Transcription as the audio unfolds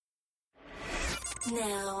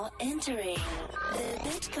Now entering the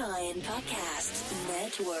Bitcoin Podcast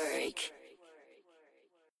Network.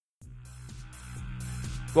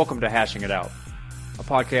 Welcome to Hashing It Out, a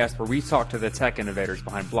podcast where we talk to the tech innovators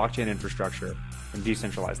behind blockchain infrastructure and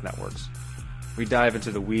decentralized networks. We dive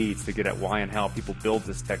into the weeds to get at why and how people build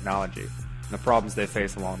this technology and the problems they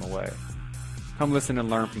face along the way. Come listen and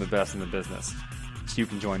learn from the best in the business so you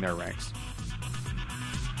can join their ranks.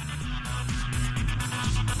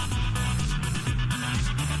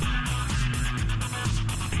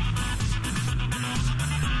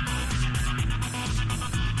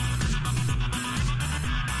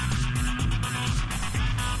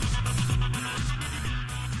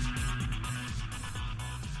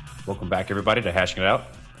 Welcome back, everybody, to Hashing It Out.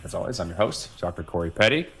 As always, I'm your host, Dr. Corey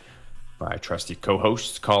Petty. My trusty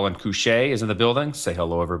co-host, Colin Couchet, is in the building. Say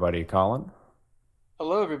hello, everybody, Colin.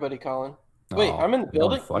 Hello, everybody, Colin. Wait, I'm in the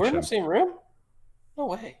building? We're in the same room? No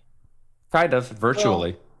way. Kind of,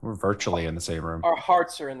 virtually. Well, we're virtually in the same room. Our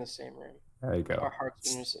hearts are in the same room. There you go. Our hearts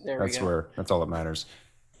are in the same room. There we go. That's all that matters.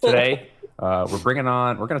 Today, we're going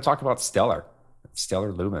to talk about Stellar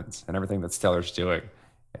Lumens, and everything that Stellar's doing.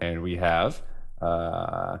 And we have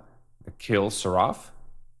Nikhil Saraf,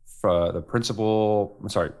 the principal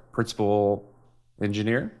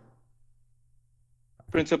engineer.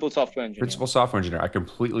 Principal software engineer. Principal software engineer. I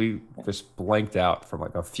completely just blanked out from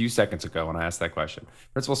like a few seconds ago when I asked that question.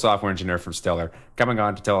 Principal software engineer from Stellar, coming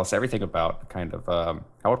on to tell us everything about kind of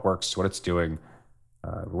how it works, what it's doing,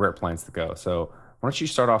 where it plans to go. So why don't you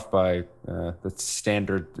start off by the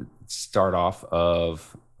standard start off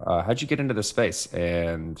of how'd you get into this space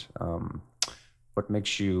and what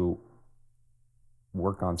makes you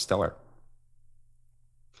work on Stellar?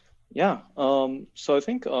 Yeah. So I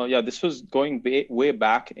think, this was going way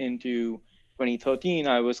back into 2013.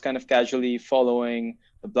 I was kind of casually following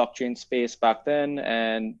the blockchain space back then,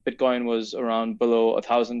 and Bitcoin was around below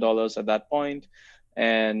 $1,000 at that point.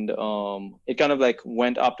 And it kind of like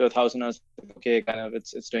went up to 1,000. I was like, okay, kind of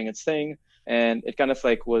it's doing its thing. And it kind of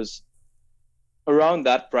like was around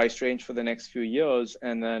that price range for the next few years.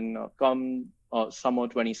 And then come summer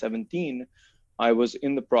 2017, I was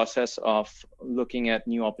in the process of looking at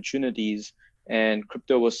new opportunities, and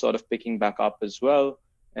crypto was sort of picking back up as well.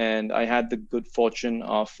 And I had the good fortune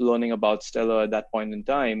of learning about Stellar at that point in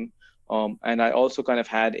time. And I also kind of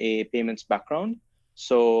had a payments background.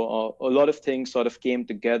 So a lot of things sort of came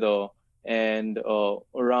together. And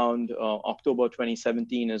around October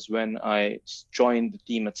 2017 is when I joined the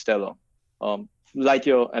team at Stellar.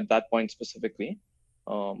 Lightyear at that point specifically,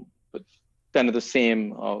 but kind of the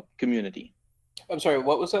same community. I'm sorry,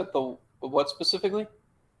 what was that? What specifically?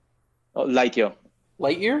 Lightyear.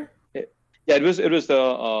 Lightyear? Yeah, it was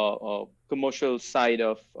the commercial side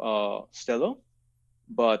of Stellar,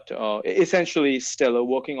 but essentially Stellar,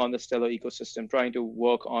 working on the Stellar ecosystem, trying to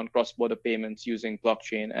work on cross-border payments using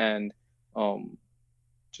blockchain and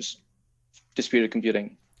just distributed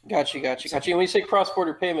computing. Gotcha. And when you say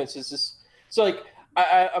cross-border payments, is this so? Like,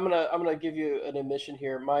 I'm gonna give you an admission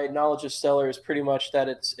here. My knowledge of Stellar is pretty much that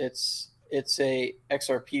it's a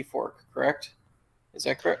XRP fork, correct? Is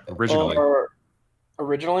that correct?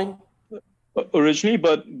 Originally,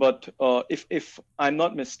 but if I'm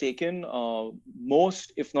not mistaken,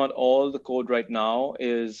 most, if not all, the code right now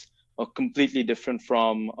is completely different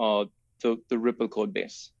from the Ripple code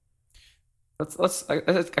base. I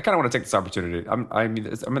kind of want to take this opportunity. I'm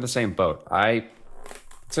in the same boat. I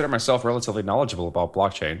consider myself relatively knowledgeable about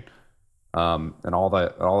blockchain and all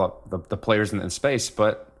the players in the space,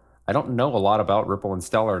 but I don't know a lot about Ripple and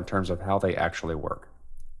Stellar in terms of how they actually work.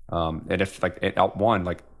 And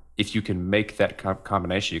if you can make that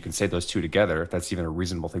combination, you can say those two together, if that's even a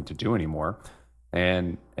reasonable thing to do anymore,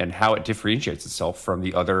 and how it differentiates itself from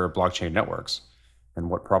the other blockchain networks and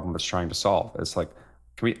what problem it's trying to solve. It's like,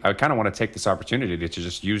 I kind of want to take this opportunity to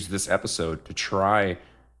just use this episode to try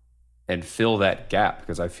and fill that gap,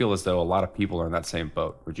 because I feel as though a lot of people are in that same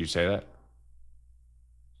boat. Would you say that?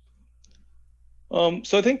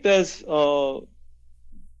 So I think there's,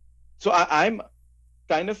 I'm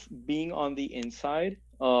kind of being on the inside.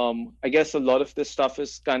 I guess a lot of this stuff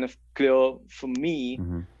is kind of clear for me.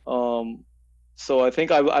 Mm-hmm. So I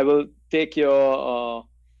think I will take your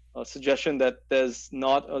suggestion that there's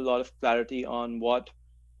not a lot of clarity on what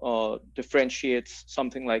differentiates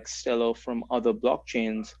something like Stellar from other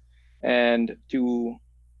blockchains, and to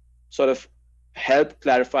sort of help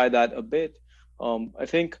clarify that a bit. I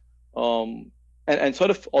think, and sort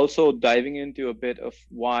of also diving into a bit of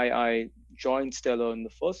why I joined Stellar in the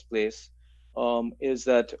first place, is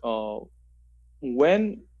that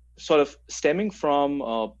when sort of stemming from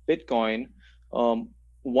Bitcoin,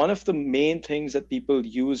 one of the main things that people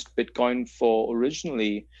used Bitcoin for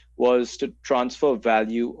originally was to transfer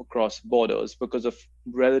value across borders because of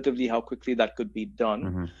relatively how quickly that could be done.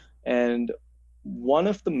 Mm-hmm. And one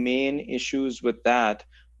of the main issues with that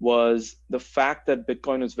was the fact that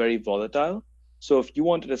Bitcoin is very volatile. So if you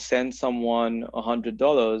wanted to send someone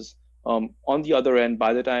 $100, on the other end,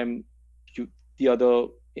 by the time the other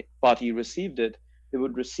party received it, they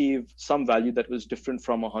would receive some value that was different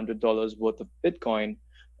from $100 worth of Bitcoin.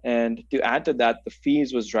 And to add to that, the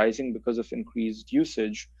fees was rising because of increased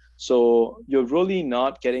usage. So you're really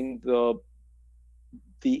not getting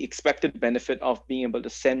the expected benefit of being able to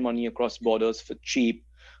send money across borders for cheap.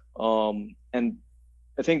 And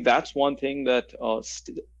I think that's one thing that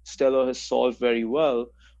Stellar has solved very well,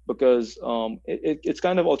 because it's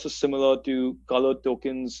kind of also similar to colored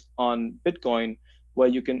tokens on Bitcoin, where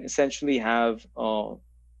you can essentially have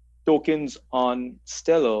tokens on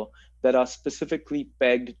Stellar that are specifically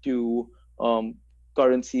pegged to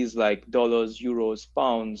currencies like dollars, euros,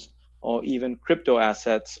 pounds, or even crypto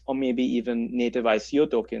assets, or maybe even native ICO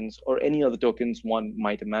tokens, or any other tokens one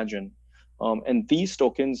might imagine. And these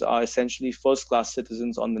tokens are essentially first-class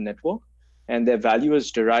citizens on the network, and their value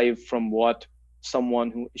is derived from what someone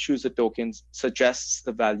who issues the tokens suggests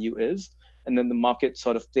the value is, and then the market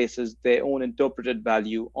sort of places their own interpreted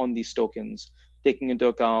value on these tokens, taking into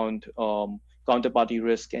account counterparty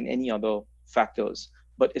risk and any other factors.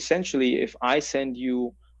 But essentially, if I send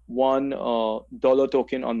you one dollar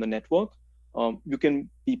token on the network, you can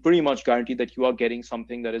be pretty much guaranteed that you are getting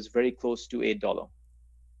something that is very close to $8.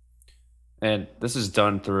 And this is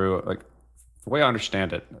done through, like, the way I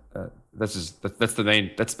understand it,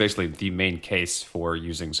 that's basically the main case for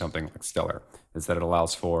using something like Stellar, is that it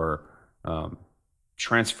allows for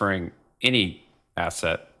transferring any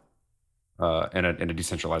asset in a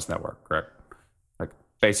decentralized network, correct? Like,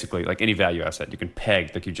 basically, like any value asset, you can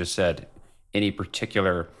peg, like you just said, any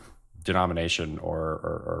particular denomination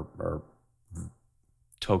or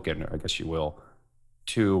token, I guess you will,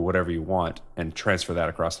 to whatever you want, and transfer that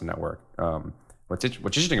across the network. What's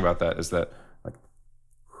interesting about that is that, like,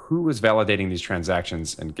 who is validating these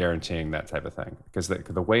transactions and guaranteeing that type of thing? Because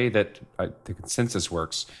the way that the consensus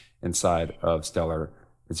works inside of Stellar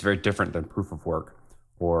is very different than proof of work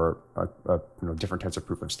or different types of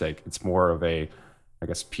proof of stake. It's more of a, I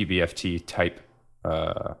guess, PBFT type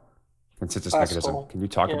consensus mechanism. Can you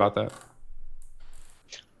talk about that?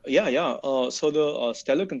 Yeah. So the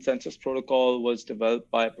Stellar Consensus Protocol was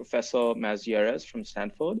developed by Professor Mazieres from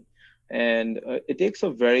Stanford, and it takes a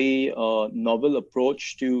very novel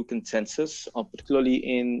approach to consensus, particularly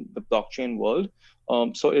in the blockchain world.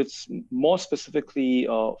 So it's more specifically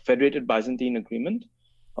Federated Byzantine Agreement,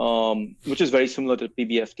 which is very similar to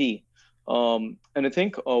PBFT. And I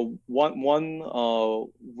think one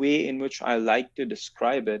way in which I like to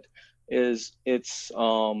describe it is it's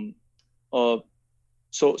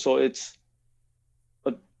so it's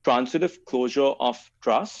a transitive closure of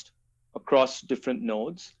trust across different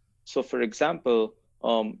nodes. So for example,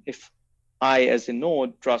 if I as a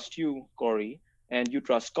node trust you, Corey, and you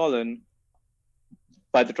trust Colin,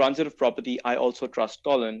 by the transitive property, I also trust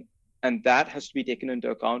Colin. And that has to be taken into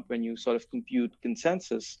account when you sort of compute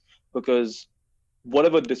consensus, because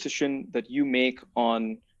whatever decision that you make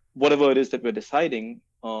on whatever it is that we're deciding,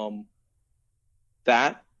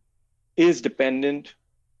 that is dependent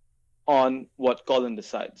on what Colin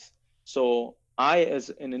decides. So I, as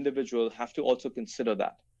an individual, have to also consider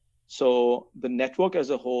that. So the network as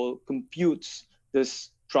a whole computes this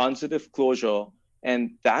transitive closure,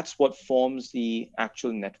 and that's what forms the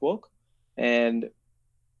actual network. And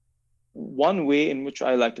one way in which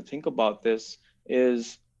I like to think about this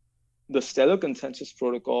is the Stellar Consensus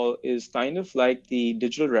Protocol is kind of like the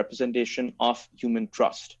digital representation of human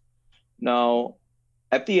trust. Now,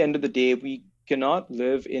 at the end of the day, we cannot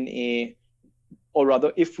live in or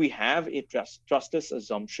rather, if we have a trustless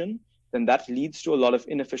assumption, then that leads to a lot of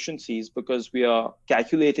inefficiencies, because we are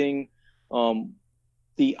calculating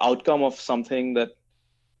the outcome of something that,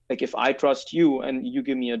 like, if I trust you and you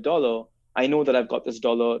give me $1, I know that I've got this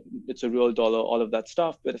dollar, it's a real dollar, all of that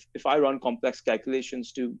stuff. But if I run complex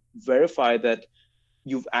calculations to verify that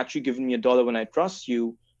you've actually given me $1 when I trust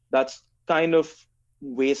you, that's kind of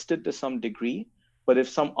wasted to some degree. But if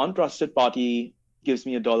some untrusted party gives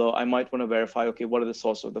me $1, I might want to verify, okay, what are the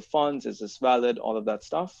source of the funds? Is this valid? All of that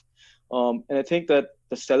stuff. And I think that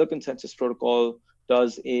the Stellar Consensus Protocol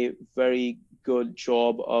does a very good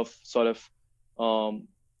job of sort of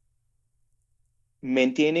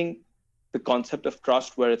maintaining the concept of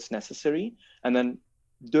trust where it's necessary, and then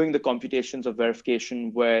doing the computations of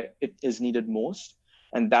verification where it is needed most.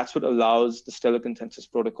 And that's what allows the Stellar Consensus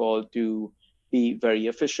Protocol to be very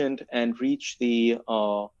efficient and reach the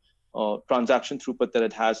transaction throughput that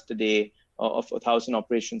it has today of 1,000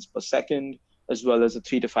 operations per second, as well as a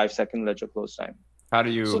 3 to 5 second ledger close time. How do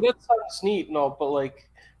you? So that sounds neat and all, but like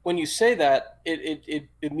when you say that, it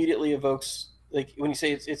immediately evokes, like when you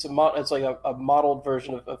say it's like a modeled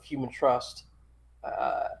version of human trust.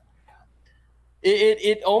 Uh,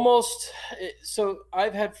 it almost so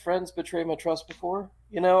I've had friends betray my trust before.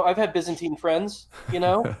 I've had Byzantine friends.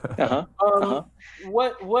 Uh-huh. Uh-huh.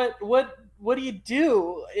 What do you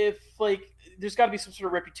do if like there's got to be some sort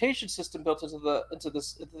of reputation system built into the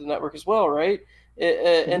network as well, right?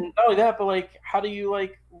 And not only that, but like how do you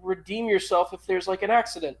like redeem yourself if there's like an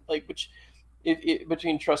accident, like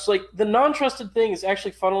between trust? Like the non-trusted thing is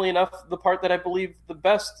actually, funnily enough, the part that I believe the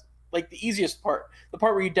best, like the easiest part, the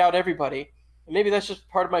part where you doubt everybody. And maybe that's just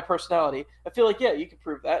part of my personality. I feel like, yeah, you can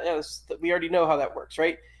prove that. Yeah, we already know how that works,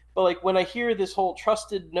 right? But like when I hear this whole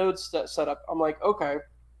trusted node setup, I'm like, okay,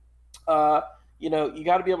 you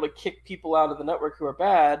got to be able to kick people out of the network who are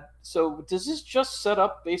bad. So does this just set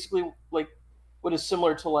up basically like what is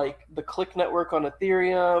similar to like the click network on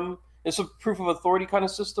Ethereum? It's a proof of authority kind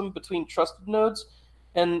of system between trusted nodes,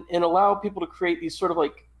 and allow people to create these sort of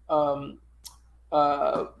like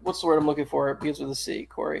what's the word I'm looking for? It begins with a C,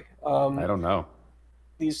 Corey. I don't know.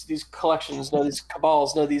 These collections, these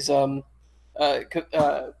cabals, these just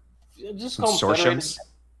call them consortiums.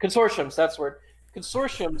 Consortiums. That's the word.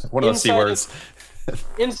 Consortiums. One of those C words.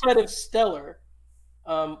 Inside of Stellar,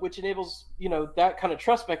 which enables that kind of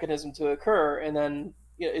trust mechanism to occur. And then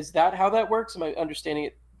is that how that works? Am I understanding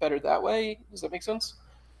it better that way? Does that make sense?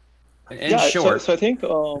 In short, so I think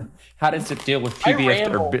how does it deal with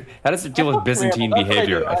PBF or how does it deal with Byzantine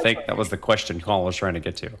behavior? I think that was the question Colin was trying to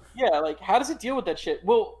get to. Yeah, like how does it deal with that shit?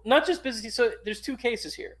 Well, not just Byzantine. So there's two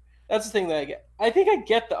cases here. That's the thing that I get. I think I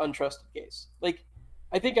get the untrusted case. Like,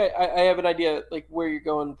 I think I have an idea like where you're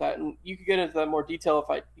going with that, and you could get into that more detail if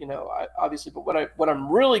I obviously. But what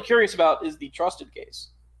I'm really curious about is the trusted case.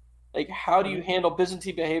 Like, how do you handle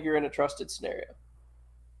Byzantine behavior in a trusted scenario?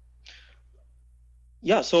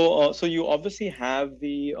 Yeah, so you obviously have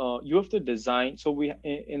you have to design. So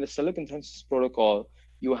in the Stellar Consensus Protocol,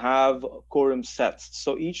 you have quorum sets.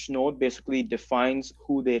 So each node basically defines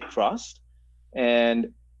who they trust,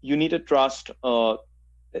 and you need to trust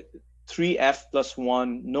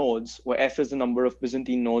 3F+1 nodes, where F is the number of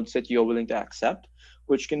Byzantine nodes that you're willing to accept,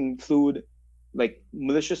 which can include like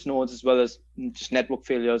malicious nodes as well as just network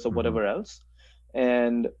failures or whatever else.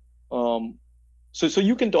 And so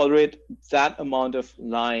you can tolerate that amount of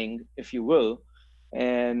lying, if you will.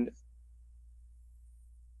 And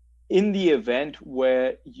in the event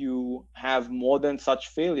where you have more than such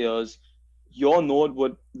failures, your node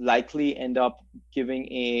would likely end up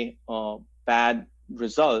giving a bad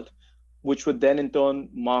result, which would then in turn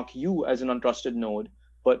mark you as an untrusted node.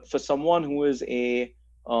 But for someone who is a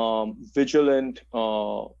vigilant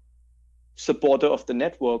supporter of the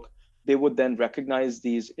network, they would then recognize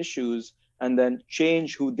these issues and then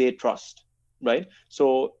change who they trust, right?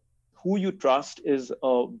 So who you trust is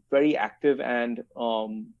a very active and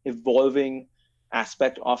evolving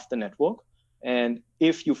aspect of the network. And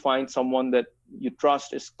if you find someone that you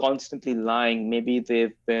trust is constantly lying, maybe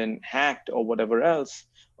they've been hacked or whatever else,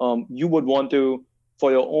 you would want to,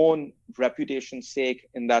 for your own reputation's sake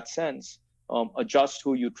in that sense, adjust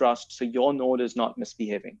who you trust so your node is not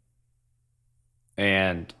misbehaving.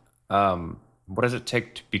 And what does it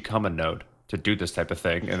take to become a node to do this type of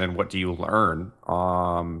thing? And then what do you learn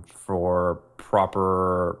for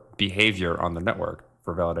proper behavior on the network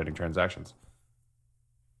for validating transactions?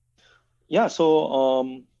 Yeah,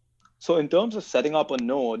 so in terms of setting up a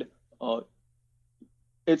node,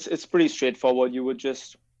 it's pretty straightforward. You would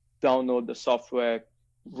just download the software,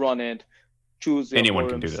 run it, choose your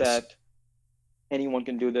quorum set. Anyone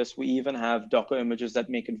can do this. We even have Docker images that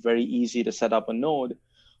make it very easy to set up a node.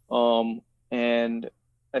 And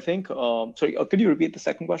I think, sorry, could you repeat the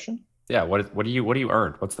second question? Yeah, what do you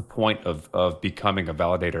earn? What's the point of becoming a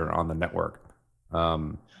validator on the network?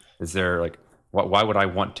 Is there like, why would I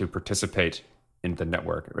want to participate in the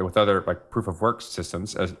network with other like proof of work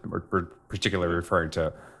systems? As we're particularly referring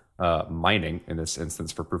to mining in this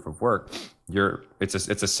instance for proof of work. It's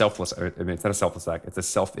a selfless. I mean, it's not a selfless act. It's a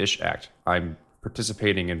selfish act. I'm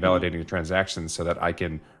participating in validating the transactions so that I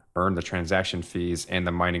can earn the transaction fees and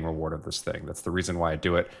the mining reward of this thing. That's the reason why I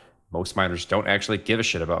do it. Most miners don't actually give a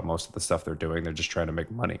shit about most of the stuff they're doing. They're just trying to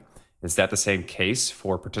make money. Is that the same case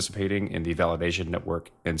for participating in the validation network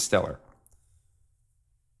in Stellar?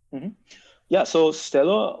 Mm-hmm. Yeah, so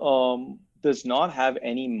Stellar does not have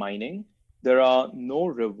any mining. There are no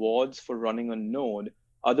rewards for running a node.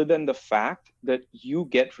 other than the fact that you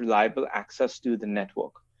get reliable access to the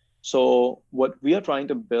network. So what we are trying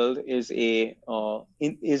to build is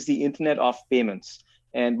is the Internet of Payments,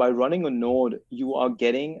 and by running a node, you are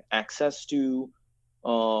getting access to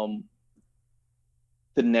um,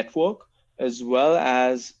 the network as well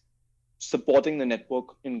as supporting the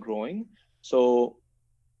network in growing. So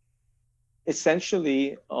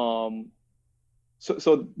essentially,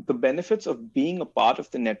 so the benefits of being a part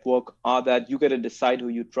of the network are that you get to decide who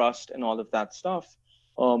you trust and all of that stuff.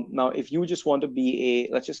 Now, if you just want to be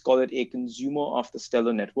let's just call it a consumer of the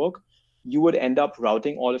Stellar network, you would end up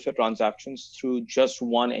routing all of your transactions through just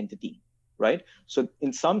one entity, right? So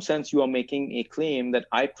in some sense, you are making a claim that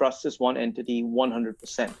I trust this one entity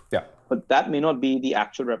 100%. Yeah. But that may not be the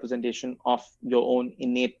actual representation of your own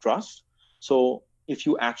innate trust. So if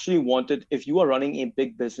you are running a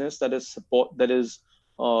big business that is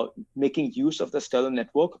making use of the Stellar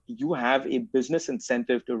network, you have a business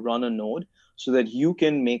incentive to run a node so that you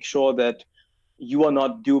can make sure that you are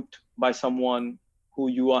not duped by someone who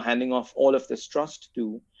you are handing off all of this trust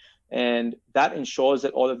to. And that ensures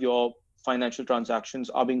that all of your financial transactions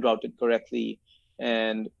are being routed correctly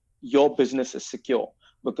and your business is secure.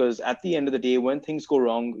 Because at the end of the day, when things go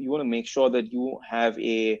wrong, you want to make sure that you have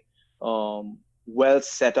a well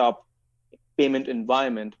set up payment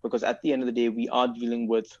environment, because at the end of the day, we are dealing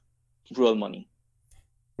with real money.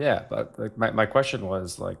 Yeah, but like my question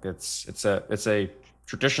was like it's a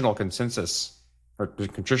traditional consensus or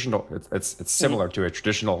traditional it's similar to a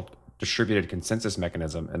traditional distributed consensus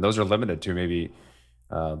mechanism, and those are limited to maybe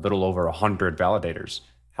a little over 100 validators.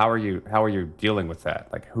 How are you dealing with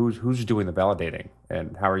that? Like who's doing the validating,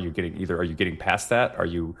 and how are you getting past that? Do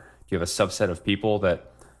you have a subset of people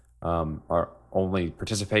that are only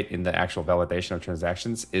participate in the actual validation of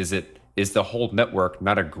transactions? Is the whole network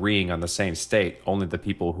not agreeing on the same state, only the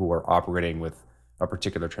people who are operating with a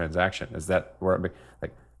particular transaction? Is that where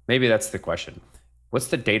like maybe that's the question? What's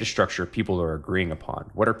the data structure people are agreeing upon?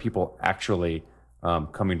 What are people actually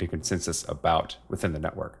coming to consensus about within the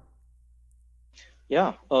network?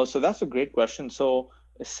 Yeah, so that's a great question. So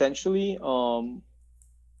essentially,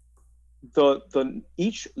 the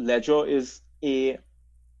each ledger is a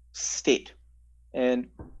state, and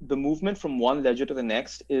the movement from one ledger to the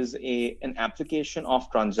next is an application of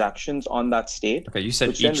transactions on that state. Okay, you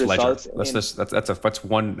said each ledger. That's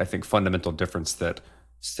one, I think, fundamental difference that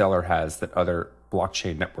Stellar has that other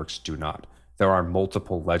blockchain networks do not. There are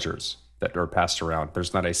multiple ledgers that are passed around.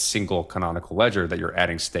 There's not a single canonical ledger that you're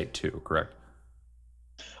adding state to, correct?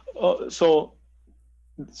 So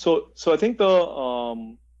I think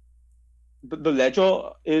the ledger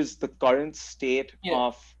is the current state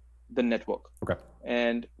of the network. Okay.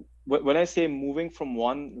 And when I say moving from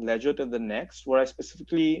one ledger to the next, what I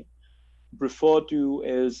specifically refer to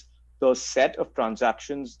is the set of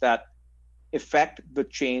transactions that affect the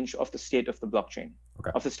change of the state of the blockchain,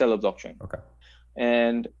 of the Stellar blockchain. Okay.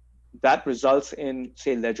 And that results in,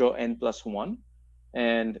 say, ledger n+1.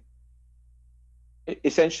 And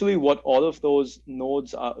essentially what all of those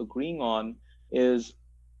nodes are agreeing on is,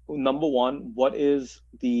 number one, what is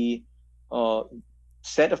the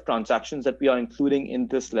set of transactions that we are including in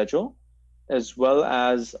this ledger, as well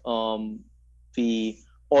as the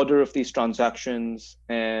order of these transactions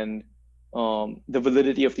and the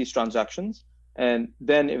validity of these transactions. And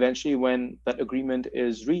then eventually when that agreement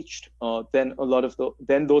is reached, then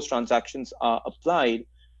those transactions are applied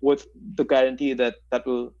with the guarantee that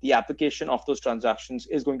the application of those transactions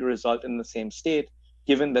is going to result in the same state.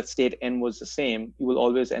 Given that state n was the same, you will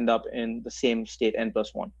always end up in the same state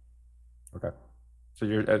n+1. Okay. So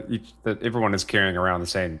everyone is carrying around the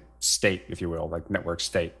same state, if you will, like network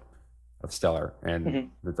state of Stellar. And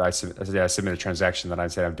I submit a transaction that I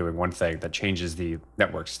say I'm doing one thing that changes the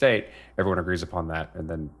network state. Everyone agrees upon that and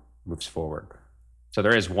then moves forward. So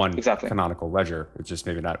there is one canonical ledger. It's just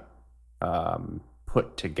maybe not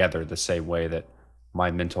put together the same way that my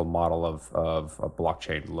mental model of a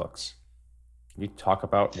blockchain looks. Can you talk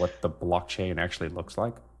about what the blockchain actually looks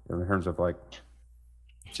like in terms of like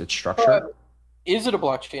its structure? Is it a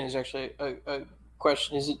blockchain is actually a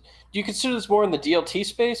question. Do you consider this more in the DLT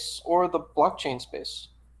space or the blockchain space?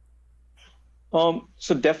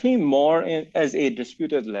 So definitely more as a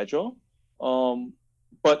distributed ledger.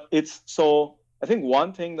 But I think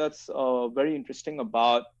one thing that's very interesting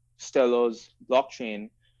about Stellar's blockchain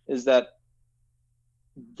is that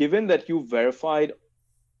given that you verified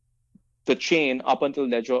the chain up until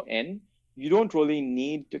ledger n, you don't really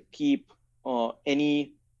need to keep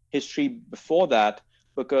any history before that,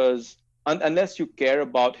 because unless you care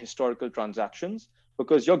about historical transactions,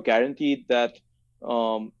 because you're guaranteed that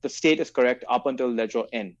the state is correct up until ledger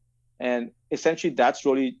n. And essentially, that's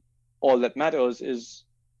really all that matters is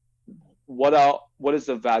what is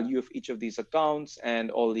the value of each of these accounts and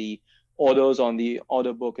all the orders on the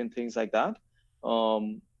order book and things like that.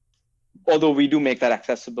 Although we do make that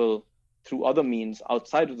accessible through other means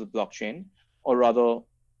outside of the blockchain, or rather,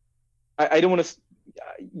 I don't want to.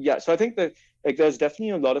 Yeah, so I think that like there's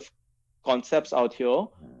definitely a lot of concepts out here,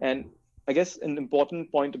 and I guess an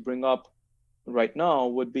important point to bring up right now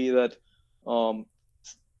would be that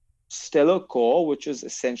Stellar Core, which is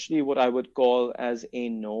essentially what I would call as a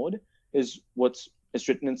node, is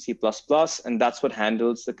written in C++, and that's what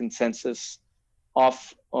handles the consensus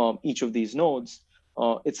of each of these nodes.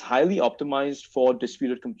 It's highly optimized for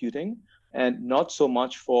distributed computing and not so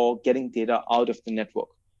much for getting data out of the network.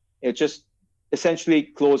 It just essentially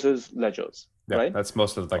closes ledgers. Yeah, right? That's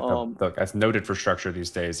most of like the as node infrastructure these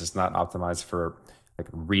days is not optimized for like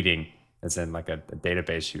reading, as in like a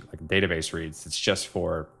database like a database reads. It's just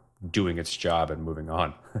for doing its job and moving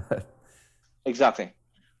on. Exactly.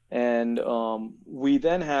 And we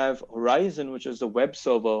then have Horizon, which is the web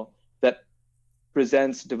server that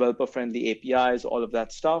presents developer-friendly APIs, all of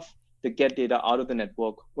that stuff to get data out of the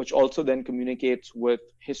network, which also then communicates with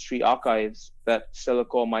history archives that Stellar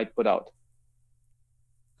Core might put out.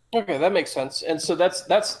 Okay, that makes sense. And so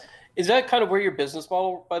is that kind of where your business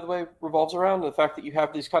model, by the way, revolves around? The fact that you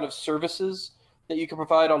have these kind of services that you can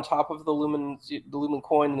provide on top of the Lumen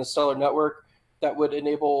coin and the Stellar network that would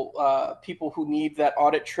enable people who need that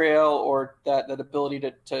audit trail or that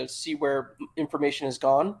ability to see where information has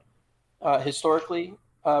gone historically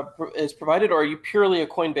is provided, or are you purely a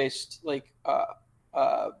coin-based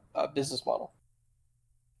business model?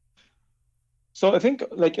 So I think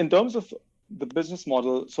like in terms of the business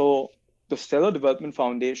model, so the Stellar Development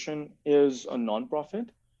Foundation is a nonprofit,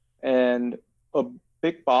 and a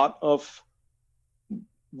big part of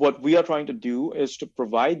what we are trying to do is to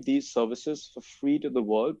provide these services for free to the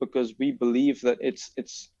world, because we believe that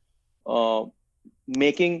it's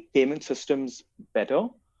making payment systems better.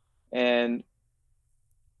 And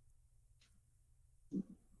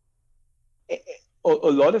a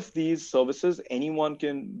lot of these services anyone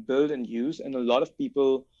can build and use, and a lot of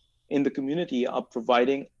people in the community are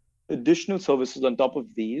providing additional services on top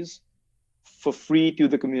of these for free to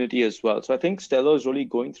the community as well. So I think Stellar is really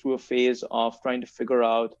going through a phase of trying to figure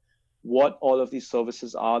out what all of these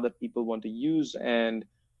services are that people want to use. And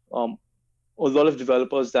a lot of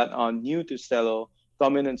developers that are new to Stellar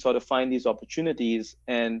come in and sort of find these opportunities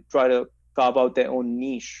and try to carve out their own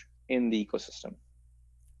niche in the ecosystem.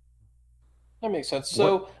 That makes sense.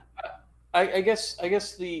 So I guess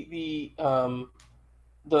the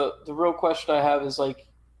real question I have is like,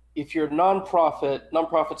 if you're a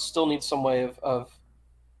nonprofits still need some way of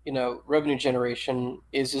revenue generation.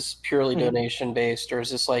 Is this purely donation based, or is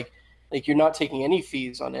this like you're not taking any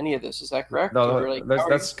fees on any of this? Is that correct? No,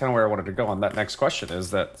 that's kind of where I wanted to go on that next question.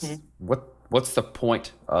 Is that what's the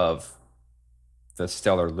point of the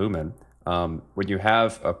Stellar Lumen when you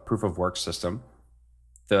have a proof of work system?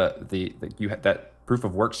 That proof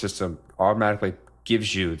of work system automatically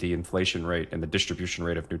gives you the inflation rate and the distribution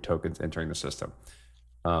rate of new tokens entering the system,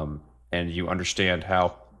 and you understand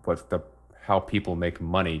how people make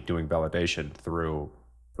money doing validation through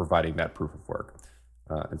providing that proof of work,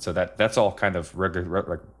 and so that's all kind of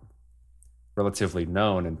relatively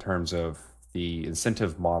known in terms of the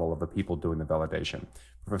incentive model of the people doing the validation.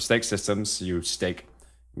 Proof of stake systems, you stake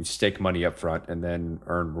money up front and then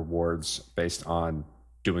earn rewards based on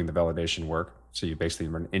doing the validation work. So you basically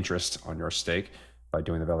earn interest on your stake by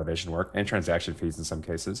doing the validation work, and transaction fees in some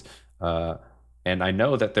cases. And I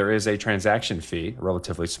know that there is a transaction fee,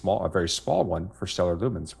 a very small one for Stellar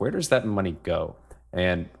Lumens. Where does that money go?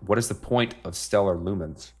 And what is the point of Stellar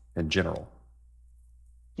Lumens in general?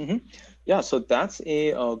 Mm-hmm. Yeah, so that's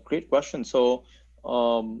a great question. So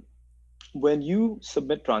when you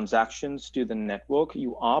submit transactions to the network,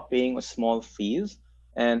 you are paying a small fees,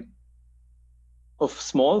 and a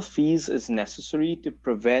small fees is necessary to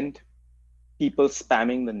prevent people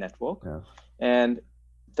spamming the network. Yeah. And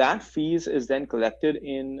that fees is then collected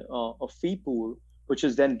in a fee pool, which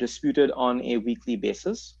is then disputed on a weekly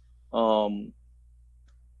basis. So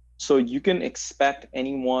you can expect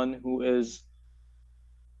anyone who is,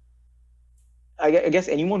 I guess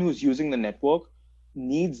anyone who's using the network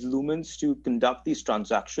needs lumens to conduct these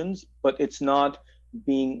transactions, but it's not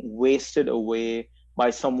being wasted away by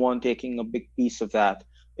someone taking a big piece of that.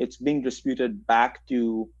 It's being disputed back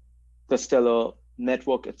to the Stellar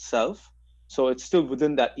network itself. So it's still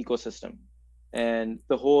within that ecosystem. And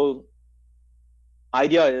the whole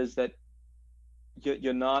idea is that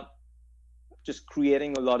you're not just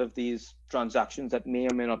creating a lot of these transactions that may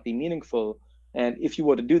or may not be meaningful, And if you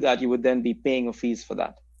were to do that, you would then be paying a fees for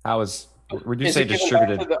that. How is, would you Is say it given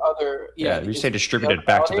distributed? back to the other? Yeah, would you is say it distributed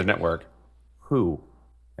back to the network? Who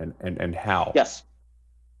and how? Yes.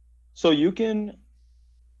 So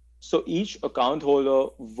each account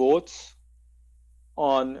holder votes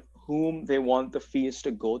on whom they want the fees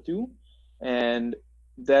to go to. And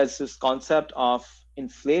there's this concept of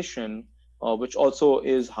inflation, which also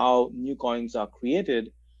is how new coins are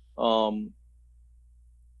created, um,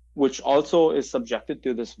 which also is subjected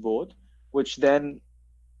to this vote, which then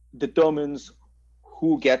determines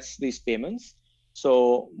who gets these payments.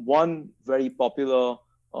 So one very popular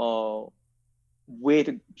way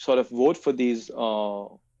to sort of vote for these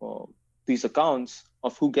accounts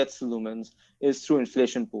of who gets the lumens is through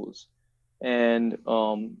inflation pools. And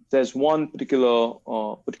there's one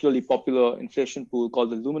particularly popular inflation pool called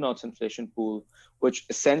the Luminance inflation pool, which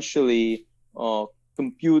essentially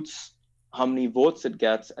computes how many votes it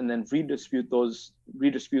gets and then redistributes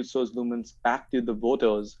those lumens back to the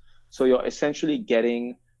voters. So you're essentially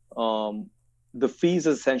getting the fees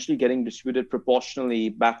are essentially getting distributed proportionally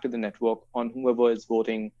back to the network on whoever is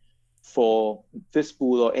voting for this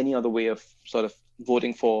pool or any other way of sort of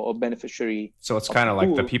voting for a beneficiary. So it's kind of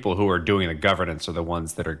like the people who are doing the governance are the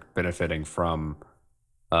ones that are benefiting from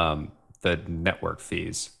the network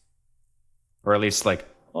fees, or at least like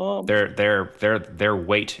their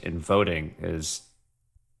weight in voting is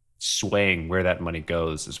swaying where that money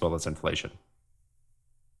goes as well as inflation.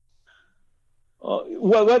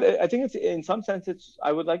 Well, I think it's in some sense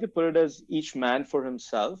I would like to put it as each man for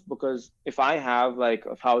himself, because if I have like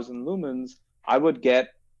 1,000 lumens, I would get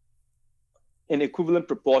an equivalent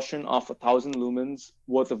proportion of 1,000 lumens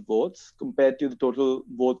worth of votes compared to the total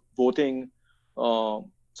voting,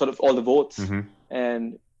 sort of all the votes. Mm-hmm.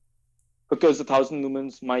 And because 1,000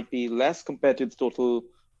 lumens might be less compared to the total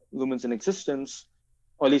lumens in existence,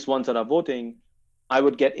 or at least ones that are voting, I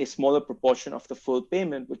would get a smaller proportion of the full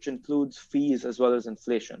payment, which includes fees as well as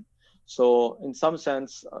inflation. So in some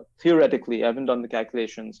sense, theoretically, I haven't done the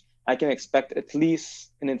calculations, I can expect at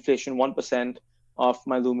least an inflation 1% of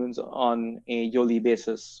my lumens on a yearly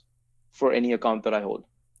basis for any account that I hold.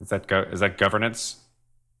 Is that governance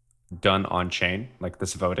done on chain? Like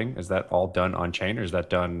this voting, is that all done on chain, or is that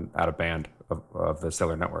done out of band of the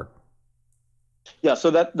Stellar network? Yeah,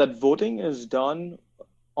 so that voting is done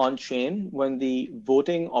on chain when the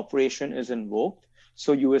voting operation is invoked.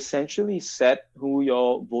 So you essentially set who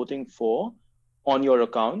you're voting for on your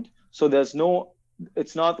account. So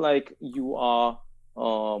it's not like you are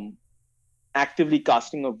actively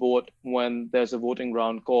casting a vote when there's a voting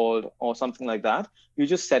round called or something like that. You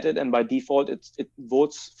just set it, and by default, it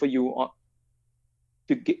votes for you.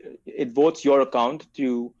 It votes your account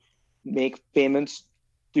to make payments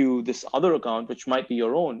to this other account, which might be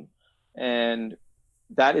your own, and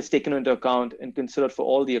that is taken into account and considered for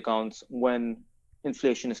all the accounts when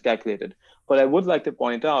inflation is calculated. But I would like to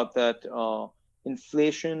point out that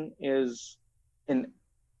inflation is an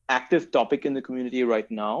active topic in the community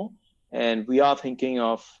right now, and we are thinking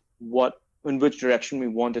of in which direction we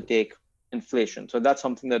want to take inflation. So that's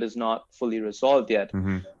something that is not fully resolved yet.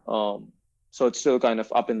 Mm-hmm. So it's still kind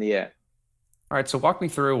of up in the air. All right, so walk me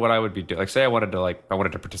through what I would be doing. Like, say I wanted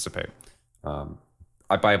to participate.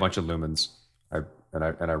 I buy a bunch of lumens. I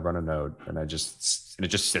run a node, and it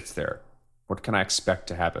just sits there. What can I expect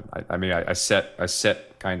to happen? I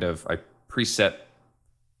preset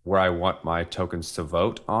where I want my tokens to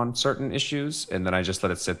vote on certain issues, and then I just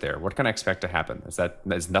let it sit there. What can I expect to happen?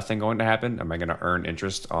 Is nothing going to happen? Am I going to earn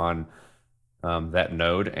interest on that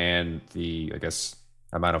node and the, I guess,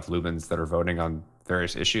 amount of lumens that are voting on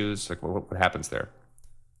various issues? Like, what happens there?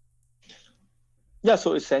 Yeah,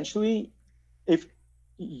 so essentially, if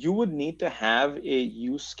you would need to have a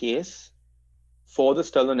use case for the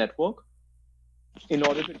Stellar network in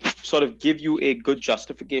order to sort of give you a good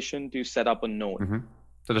justification to set up a node. Mm-hmm.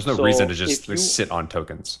 So there's no reason to just sit on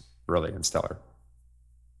tokens, really, in Stellar.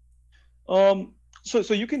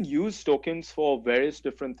 So you can use tokens for various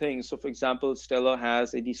different things. So for example, Stellar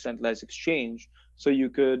has a decentralized exchange. So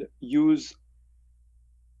you could use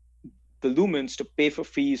the lumens to pay for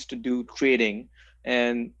fees to do trading.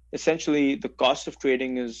 And essentially the cost of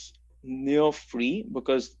trading is near free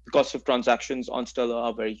because the cost of transactions on Stellar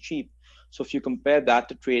are very cheap. So if you compare that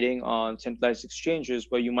to trading on centralized exchanges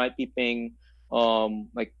where you might be paying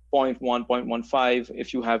like 0.1, 0.15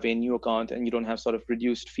 if you have a new account and you don't have sort of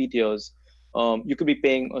reduced fee tiers, you could be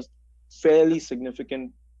paying a fairly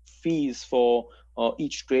significant fees for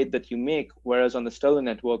each trade that you make, whereas on the Stellar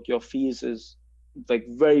network, your fees is like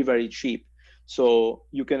very, very cheap. So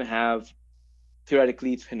you can have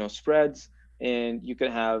theoretically thinner spreads, and you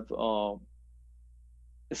can have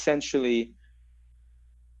essentially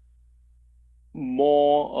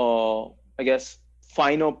more, I guess,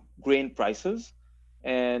 finer grain prices.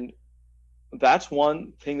 And that's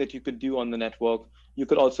one thing that you could do on the network. You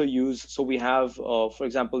could also use, so we have, for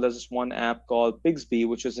example, there's this one app called Bixby,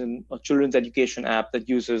 which is a children's education app that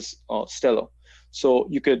uses Stellar. So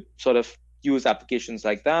you could sort of use applications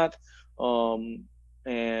like that. Um,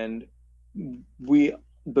 and we,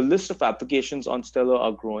 the list of applications on Stellar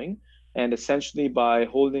are growing. And essentially by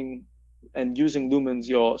holding and using Lumens,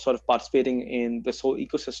 you're sort of participating in this whole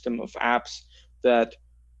ecosystem of apps that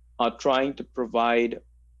are trying to provide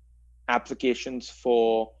applications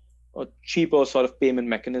for a cheaper sort of payment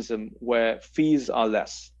mechanism where fees are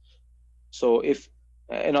less. So if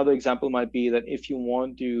another example might be that if you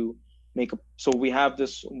want to make a, so we have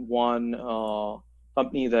this one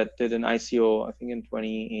company that did an ICO, I think in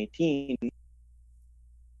 2018,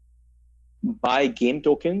 buy game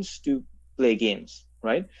tokens to play games,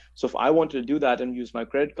 right? So if I wanted to do that and use my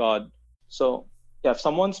credit card, so yeah, if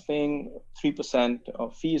someone's paying 3%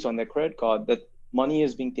 of fees on their credit card, that money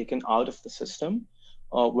is being taken out of the system.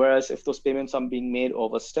 Whereas if those payments are being made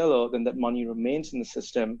over Stellar, then that money remains in the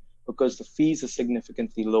system because the fees are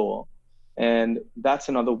significantly lower. And that's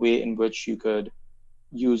another way in which you could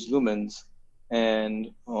use Lumens.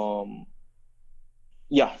 And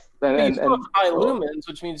yeah, But you and, still have and to buy lumens,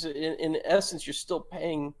 which means in essence you're still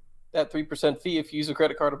paying that 3% fee if you use a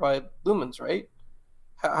credit card to buy lumens, right?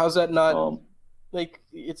 How's that not like?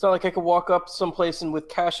 It's not like I could walk up someplace and with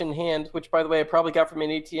cash in hand, which by the way I probably got from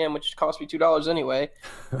an ATM, which cost me $2 anyway,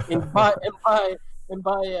 and buy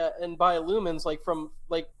lumens like from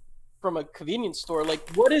a convenience store. Like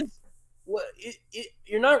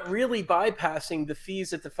you're not really bypassing the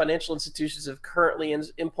fees that the financial institutions have currently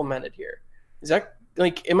implemented here. Is that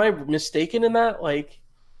like, am I mistaken in that? Like,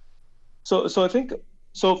 so I think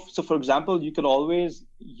so. So for example, you could always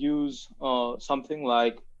use something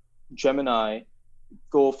like Gemini,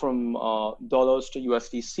 go from dollars to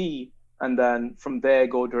USDC, and then from there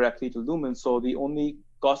go directly to Lumens. So the only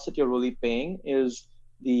cost that you're really paying is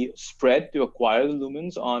the spread to acquire the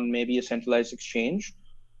Lumens on maybe a centralized exchange.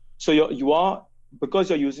 So you are, because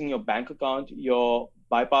you're using your bank account, you're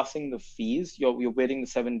bypassing the fees. You're waiting the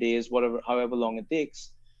 7 days, however long it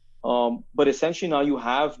takes. But essentially now you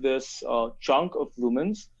have this chunk of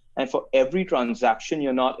lumens, and for every transaction,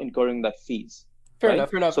 you're not incurring that fees. Fair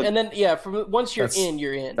enough. So, and then from once you're in,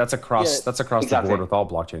 you're in. That's across exactly. The board with all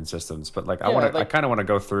blockchain systems. But like I kind of want to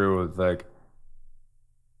go through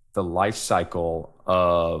the life cycle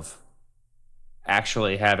of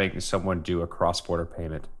actually having someone do a cross-border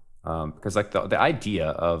payment. Because like the idea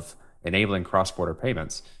of enabling cross-border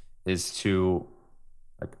payments is to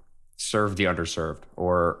like serve the underserved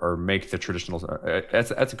or make the traditional.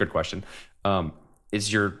 That's a good question.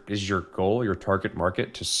 Is your goal, your target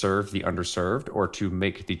market, to serve the underserved or to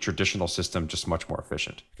make the traditional system just much more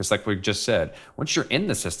efficient? Because like we just said, once you're in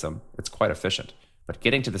the system, it's quite efficient. But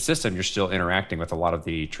getting to the system, you're still interacting with a lot of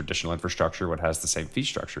the traditional infrastructure, what has the same fee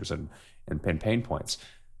structures and pain points.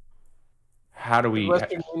 How do we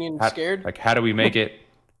how do we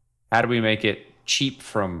make it cheap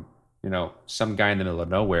from some guy in the middle of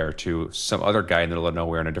nowhere to some other guy in the middle of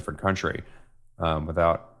nowhere in a different country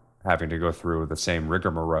without having to go through the same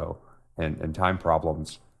rigmarole and time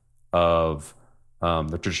problems of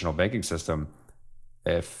the traditional banking system?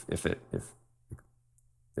 If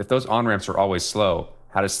those on ramps are always slow,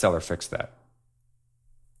 how does Stellar fix that?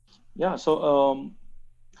 Yeah, so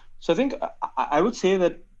I think I would say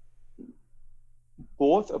that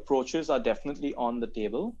both approaches are definitely on the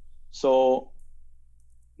table. So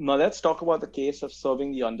now let's talk about the case of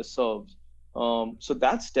serving the underserved. So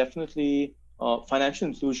that's definitely financial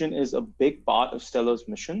inclusion is a big part of Stellar's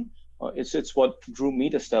mission. It's what drew me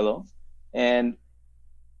to Stellar, and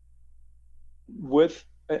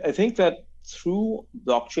I think that through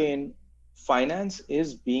blockchain, finance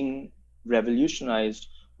is being revolutionized,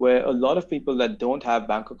 where a lot of people that don't have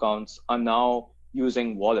bank accounts are now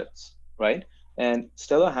using wallets, right? And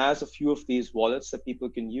Stellar has a few of these wallets that people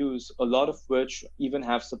can use, a lot of which even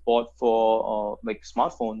have support for like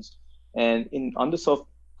smartphones. And in underserved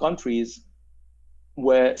countries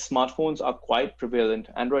where smartphones are quite prevalent,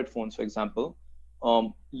 Android phones, for example,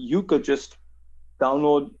 you could just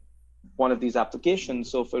download one of these applications.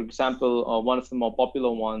 So for example, one of the more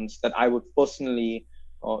popular ones that I would personally,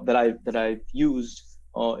 that I've used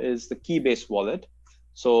is the Keybase wallet.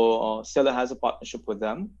 So Stellar has a partnership with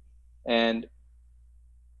them. And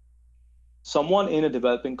someone in a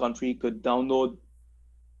developing country could download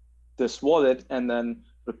this wallet and then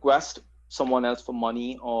request someone else for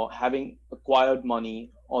money, or having acquired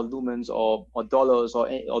money or lumens or dollars or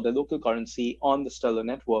the local currency on the Stellar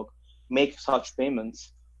network, make such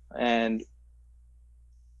payments. And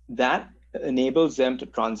that enables them to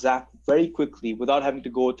transact very quickly without having to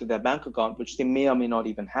go to their bank account, which they may or may not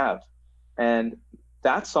even have. And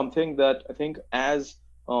that's something that I think as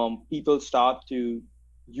people start to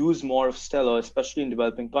use more of Stellar, especially in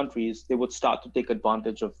developing countries, they would start to take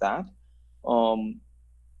advantage of that. And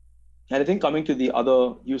I think coming to the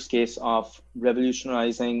other use case of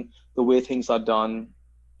revolutionizing the way things are done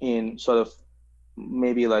in sort of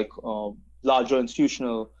maybe like larger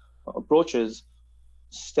institutional approaches,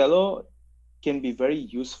 Stellar can be very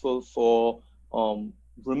useful for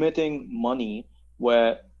remitting money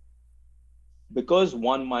where, because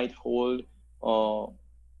one might hold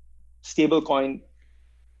stablecoin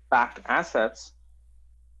backed assets,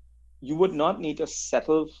 you would not need to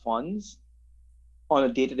settle funds on a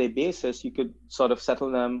day-to-day basis. You could sort of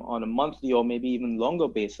settle them on a monthly or maybe even longer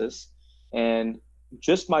basis. And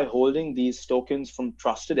just by holding these tokens from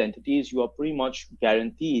trusted entities, you are pretty much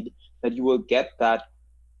guaranteed that you will get that,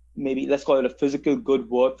 maybe let's call it a physical good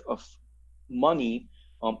worth of money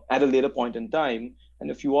at a later point in time. And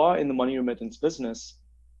if you are in the money remittance business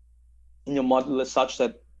and your model is such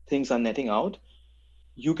that things are netting out,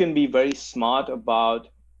 you can be very smart about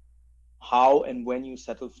how and when you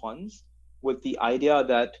settle funds, with the idea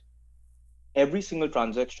that every single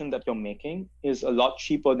transaction that you're making is a lot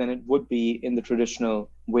cheaper than it would be in the traditional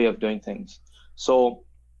way of doing things. So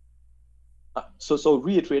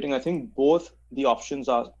reiterating, I think both the options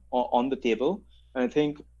are on the table. And I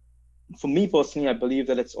think for me personally, I believe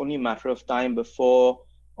that it's only a matter of time before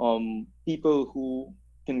people who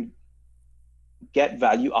can get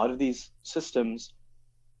value out of these systems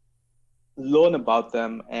learn about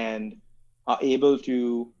them and are able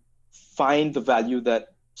to find the value that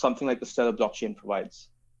something like the Stellar blockchain provides.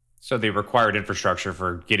 So the required infrastructure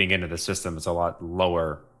for getting into the system is a lot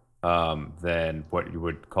lower than what you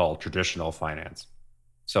would call traditional finance.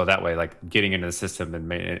 So that way, like getting into the system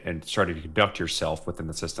and starting to conduct yourself within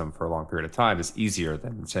the system for a long period of time is easier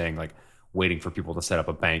than saying like waiting for people to set up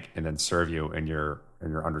a bank and then serve you in your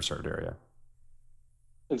underserved area.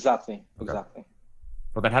 Exactly. Okay.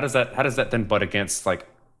 Well, then how does that then butt against, like,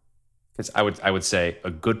 because I would say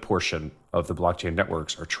a good portion of the blockchain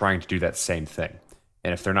networks are trying to do that same thing,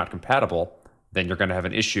 and if they're not compatible, then you're going to have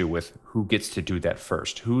an issue with who gets to do that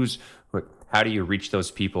first. How do you reach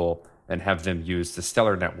those people and have them use the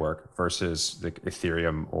Stellar network versus the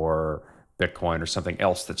Ethereum or Bitcoin or something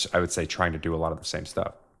else that's, I would say, trying to do a lot of the same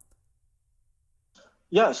stuff?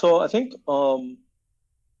 Yeah, so I think so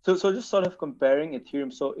just sort of comparing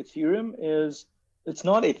Ethereum. So Ethereum it's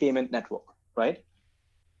not a payment network, right?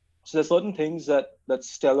 So there's certain things that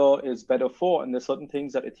Stellar is better for, and there's certain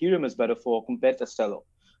things that Ethereum is better for compared to Stellar.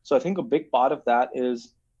 So I think a big part of that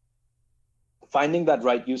is finding that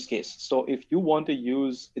right use case. So if you want to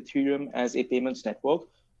use Ethereum as a payments network,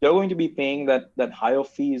 you're going to be paying that higher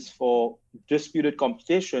fees for distributed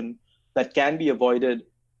computation that can be avoided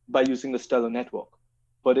by using the Stellar network.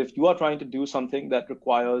 But if you are trying to do something that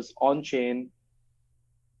requires on-chain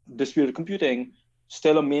distributed computing,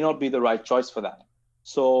 Stellar may not be the right choice for that.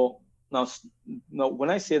 So now when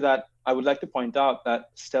I say that, I would like to point out that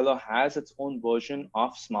Stellar has its own version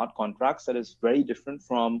of smart contracts that is very different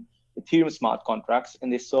from Ethereum smart contracts,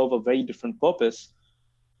 and they serve a very different purpose.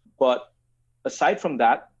 But aside from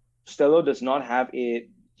that, Stellar does not have a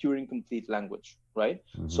Turing complete language, right?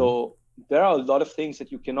 Mm-hmm. So there are a lot of things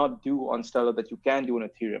that you cannot do on Stellar that you can do on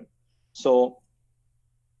Ethereum. So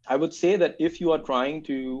I would say that if you are trying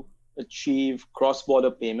to achieve cross-border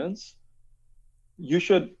payments, you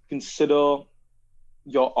should consider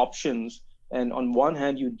your options. And on one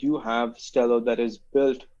hand, you do have Stellar that is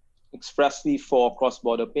built expressly for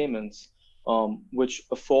cross-border payments, which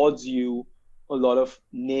affords you a lot of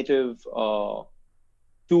native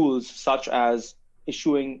tools, such as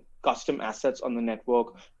issuing custom assets on the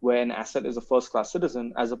network, where an asset is a first-class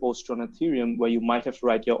citizen, as opposed to on Ethereum, where you might have to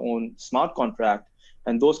write your own smart contract,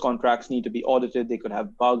 and those contracts need to be audited. They could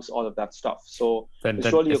have bugs, all of that stuff. So then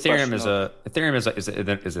Ethereum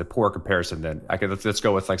is a poor comparison. Then let's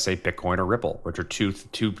go with, like, say, Bitcoin or Ripple, which are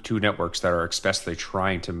two networks that are expressly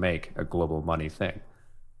trying to make a global money thing.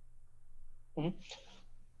 Mm-hmm.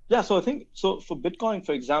 Yeah, so I think for Bitcoin,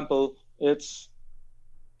 for example, it's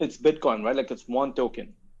Bitcoin, right? Like, it's one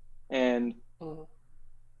token, and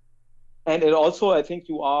it also, I think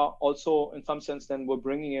you are also, in some sense, then we're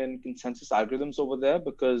bringing in consensus algorithms over there,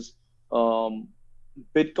 because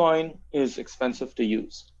Bitcoin is expensive to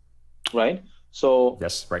use, right? So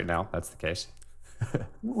yes, right now that's the case.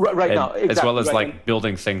 right now, exactly, as well as right. like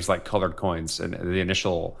building things like colored coins, and the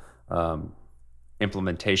initial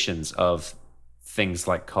implementations of things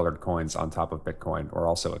like colored coins on top of Bitcoin are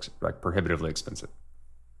also like prohibitively expensive.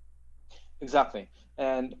 Exactly.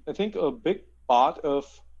 And I think a big part of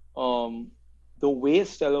um, the way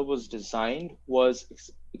Stellar was designed was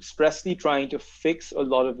expressly trying to fix a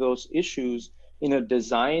lot of those issues in a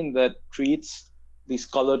design that treats these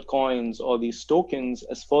colored coins or these tokens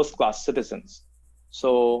as first class citizens.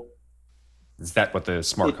 So Is that what the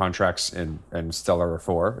smart it, contracts in Stellar are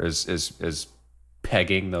for? Is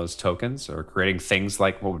pegging those tokens or creating things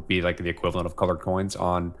like what would be like the equivalent of colored coins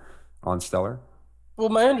on Stellar? Well,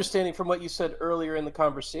 my understanding from what you said earlier in the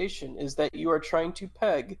conversation is that you are trying to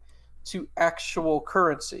peg to actual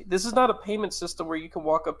currency. This is not a payment system where you can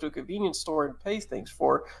walk up to a convenience store and pay things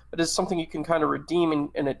for, but it's something you can kind of redeem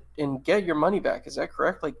and get your money back. Is that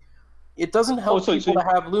correct? Like, it doesn't help people to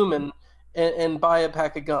have Lumen and buy a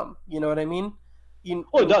pack of gum. You know what I mean?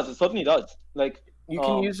 it does. It certainly does. Like, you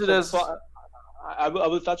can use it as. I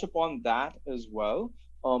will touch upon that as well.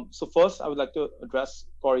 So first, I would like to address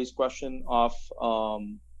Corey's question of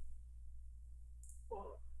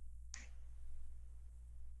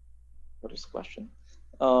what is the question?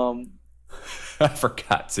 I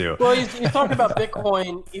forgot to. Well, he's talking about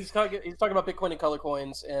Bitcoin. He's talking about Bitcoin and color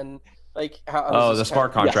coins and like how. The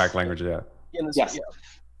smart contract language, yeah. Yes.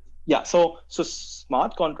 Yeah. So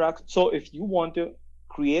smart contracts. So if you want to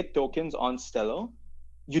create tokens on Stellar,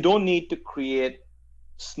 you don't need to create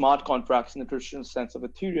smart contracts in the traditional sense of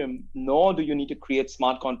Ethereum, nor do you need to create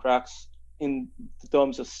smart contracts in the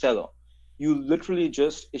terms of Stellar. You literally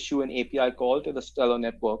just issue an API call to the Stellar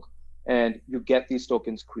network and you get these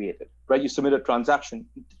tokens created, right? You submit a transaction,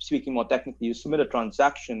 speaking more technically, you submit a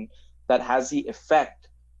transaction that has the effect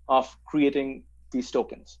of creating these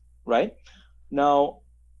tokens, right? Now,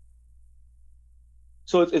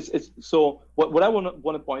 so so what I want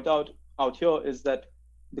to point out here is that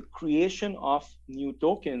the creation of new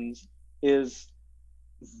tokens is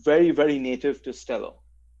very, very native to Stellar,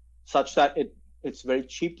 such that it's very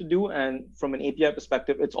cheap to do, and from an API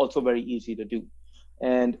perspective, it's also very easy to do.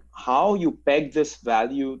 And how you peg this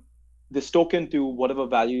token to whatever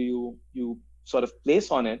value you sort of place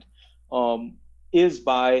on it, is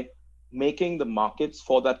by making the markets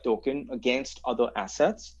for that token against other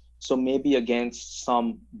assets. So maybe against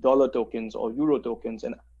some dollar tokens or euro tokens,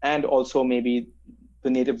 and also maybe the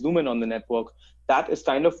native Lumen on the network. That is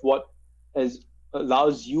kind of what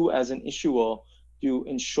allows you as an issuer to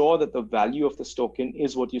ensure that the value of this token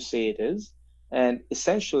is what you say it is. And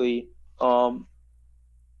essentially,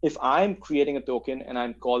 if I'm creating a token and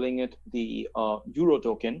I'm calling it the euro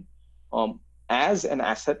token, as an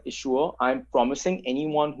asset issuer, I'm promising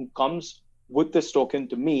anyone who comes with this token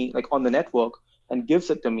to me, like on the network, and gives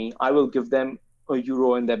it to me, I will give them a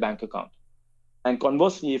euro in their bank account. And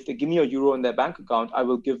conversely, if they give me a euro in their bank account, I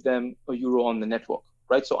will give them a euro on the network,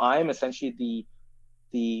 right? So I am essentially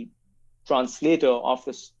the translator of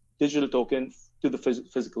this digital token to the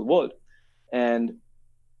physical world. And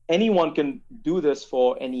anyone can do this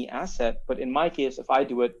for any asset, but in my case, if I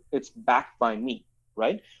do it, it's backed by me,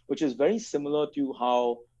 right? Which is very similar to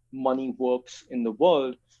how money works in the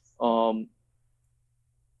world.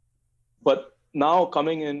 But now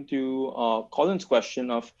coming into Colin's question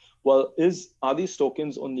of, well, are these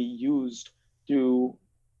tokens only used to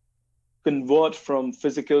convert from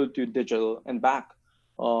physical to digital and back?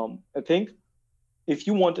 I think if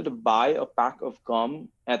you wanted to buy a pack of gum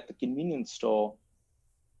at the convenience store,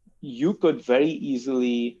 you could very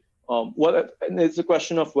easily, and it's a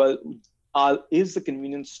question of, well, is the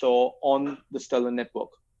convenience store on the Stellar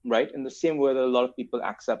network, right? In the same way that a lot of people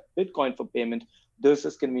accept Bitcoin for payment, does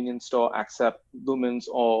this convenience store accept lumens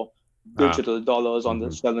or digital dollars on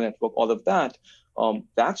the Stellar network, all of that?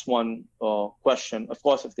 That's one question. Of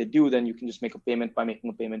course, if they do, then you can just make a payment by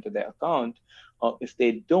making a payment to their account. If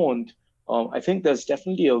they don't, I think there's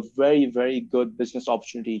definitely a very, very good business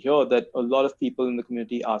opportunity here that a lot of people in the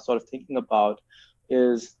community are sort of thinking about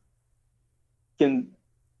is,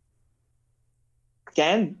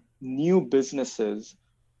 can new businesses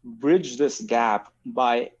bridge this gap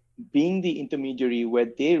by being the intermediary where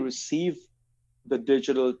they receive the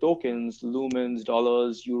digital tokens, lumens,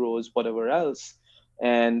 dollars, euros, whatever else,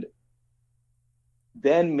 and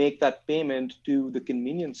then make that payment to the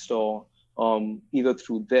convenience store, either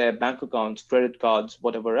through their bank accounts, credit cards,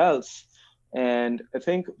 whatever else. And I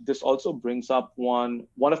think this also brings up one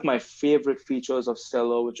of my favorite features of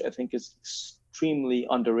Stellar, which I think is extremely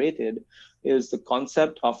underrated, is the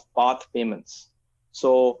concept of path payments.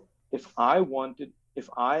 So if I,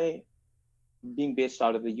 being based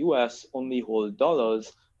out of the US, only hold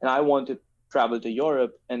dollars, and I want to travel to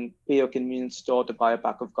Europe and pay a convenience store to buy a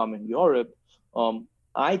pack of gum in Europe,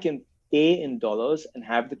 I can pay in dollars and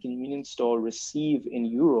have the convenience store receive in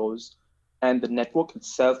euros, and the network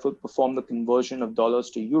itself will perform the conversion of dollars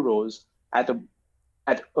to euros at a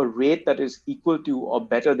at a rate that is equal to or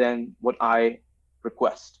better than what I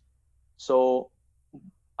request. So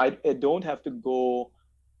I don't have to go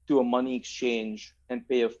to a money exchange and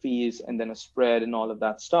pay a fees and then a spread and all of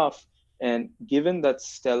that stuff. And given that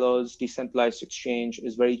Stellar's decentralized exchange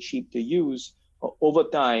is very cheap to use, over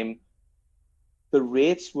time, the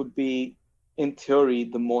rates would be, in theory,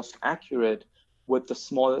 the most accurate with the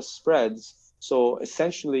smallest spreads. So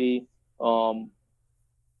essentially, a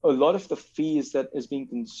lot of the fees that is being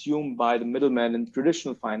consumed by the middlemen in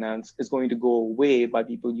traditional finance is going to go away by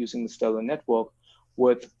people using the Stellar network,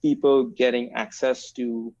 with people getting access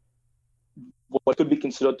to what could be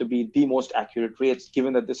considered to be the most accurate rates,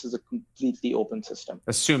 given that this is a completely open system.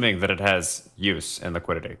 Assuming that it has use and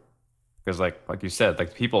liquidity. Because like you said,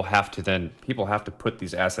 like people have to put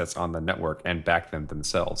these assets on the network and back them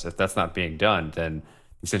themselves. If that's not being done, then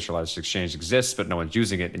decentralized exchange exists, but no one's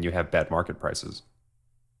using it, and you have bad market prices.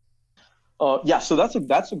 Yeah, so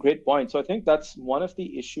that's a great point. So I think that's one of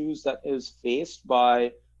the issues that is faced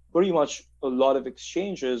by pretty much a lot of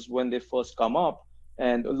exchanges when they first come up.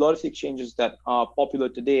 And a lot of the exchanges that are popular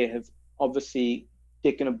today have obviously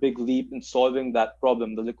taken a big leap in solving that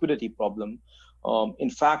problem, the liquidity problem. In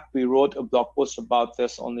fact, we wrote a blog post about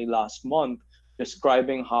this only last month,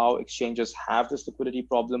 describing how exchanges have this liquidity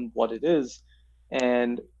problem, what it is,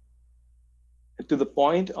 and to the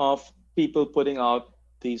point of people putting out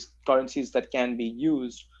these currencies that can be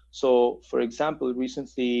used. So, for example,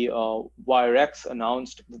 recently WireX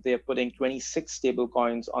announced that they are putting 26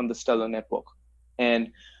 stablecoins on the Stellar network.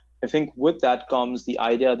 And I think with that comes the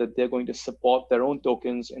idea that they're going to support their own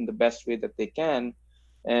tokens in the best way that they can.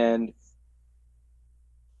 And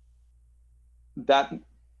that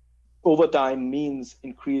over time means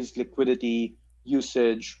increased liquidity,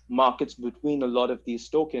 usage, markets between a lot of these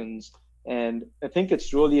tokens. And I think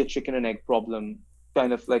it's really a chicken and egg problem,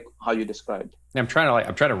 kind of like how you described. I'm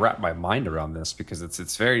trying to wrap my mind around this, because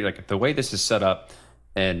it's very, like, the way this is set up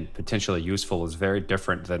and potentially useful is very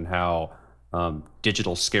different than how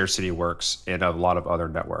digital scarcity works in a lot of other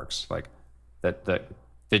networks. Like that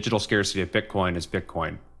digital scarcity of Bitcoin is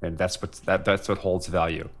Bitcoin, and that's what holds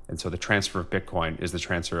value. And so the transfer of Bitcoin is the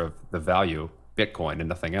transfer of the value Bitcoin and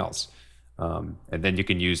nothing else. And then you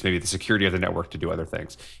can use maybe the security of the network to do other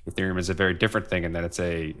things. Ethereum is a very different thing in that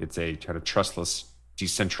it's a kind of trustless,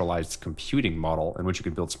 decentralized computing model in which you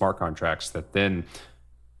can build smart contracts that then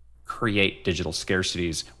create digital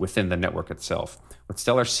scarcities within the network itself. What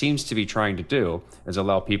Stellar seems to be trying to do is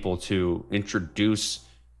allow people to introduce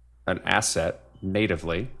an asset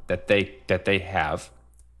natively that they have,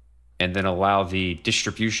 and then allow the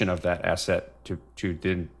distribution of that asset to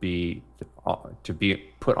then be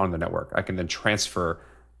put on the network. I can then transfer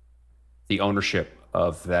the ownership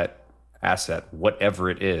of that asset, whatever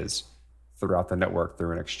it is, throughout the network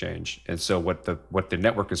through an exchange. And so what the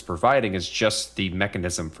network is providing is just the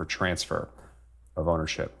mechanism for transfer of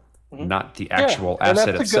ownership, not the actual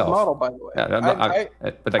asset itself. That's a good model, by the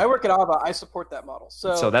way. I work at Ava. I support that model.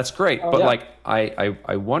 So that's great. But like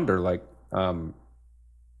I wonder, like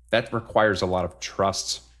that requires a lot of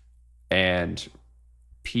trust and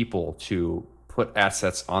people to put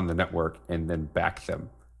assets on the network and then back them.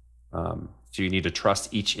 So you need to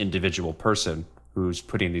trust each individual person who's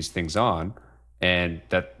putting these things on, and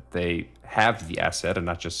that they have the asset and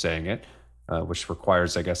not just saying it, which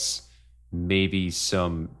requires, I guess, maybe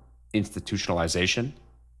some institutionalization,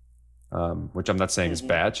 which I'm not saying is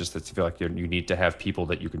bad, just that I feel like you need to have people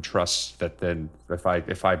that you can trust, that then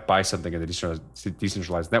if I buy something in the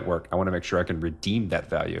decentralized network, I want to make sure I can redeem that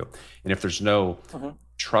value. And if there's no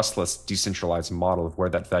trustless decentralized model of where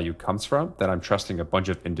that value comes from, then I'm trusting a bunch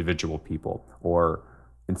of individual people or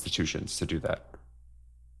institutions to do that.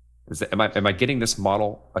 Am I getting this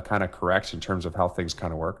model kind of correct in terms of how things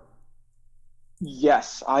kind of work?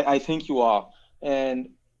 Yes, I think you are.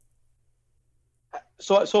 And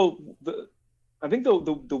so I think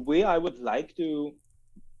the way I would like to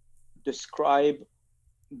describe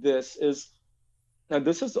this is, now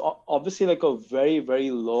this is obviously like a very, very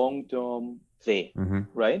long-term play,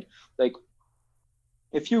 right? Like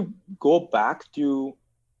if you go back to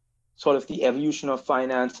sort of the evolution of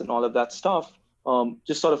finance and all of that stuff,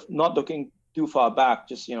 just sort of not looking too far back,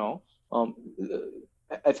 just,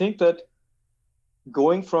 I think that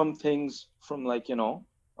going from things from like,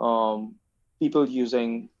 people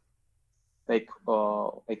using like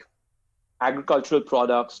agricultural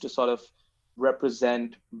products to sort of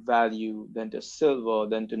represent value, then to silver,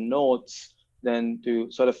 then to notes, then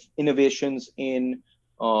to sort of innovations in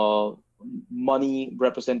money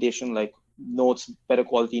representation, like notes, better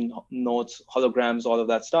quality notes, holograms, all of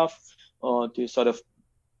that stuff, to sort of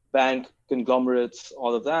bank conglomerates,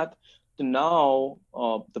 all of that. to now,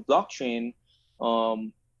 the blockchain,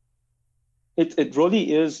 it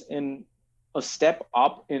really is in a step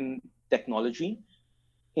up in technology,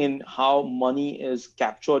 in how money is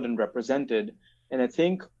captured and represented. And I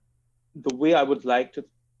think the way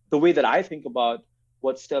the way that I think about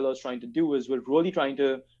what Stellar is trying to do is we're really trying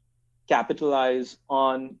to capitalize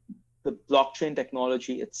on the blockchain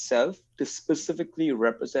technology itself to specifically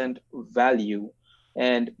represent value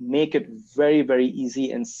and make it very, very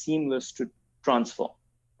easy and seamless to transfer,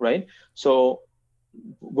 right? So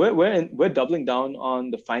we're doubling down on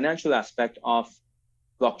the financial aspect of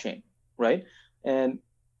blockchain, right? And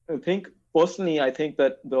I think personally, I think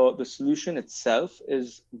that the solution itself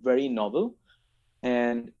is very novel,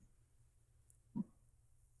 and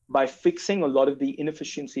by fixing a lot of the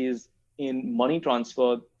inefficiencies in money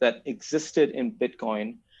transfer that existed in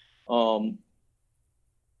Bitcoin,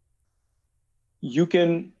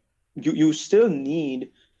 you still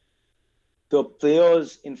need the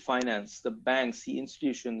players in finance, the banks, the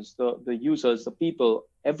institutions, the users, the people,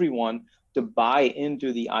 everyone to buy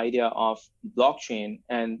into the idea of blockchain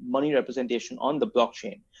and money representation on the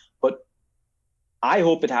blockchain. But I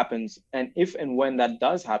hope it happens. And if and when that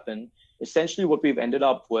does happen, essentially what we've ended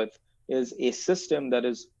up with is a system that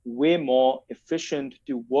is way more efficient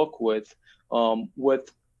to work with a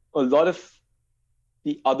lot of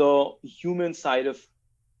the other human side of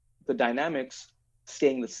the dynamics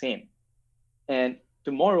staying the same. And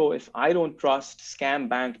tomorrow, if I don't trust Scam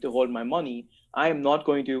Bank to hold my money, I am not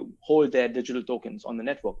going to hold their digital tokens on the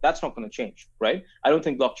network. That's not going to change, right? I don't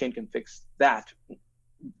think blockchain can fix that,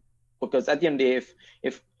 because at the end of the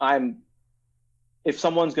day, if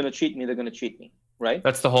someone's going to cheat me, they're going to cheat me, right?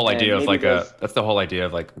 That's the whole idea of that's the whole idea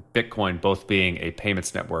of like Bitcoin both being a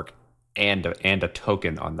payments network and a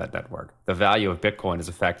token on that network. The value of Bitcoin is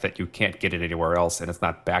the fact that you can't get it anywhere else and it's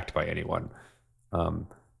not backed by anyone.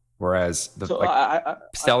 Whereas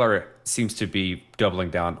Stellar seems to be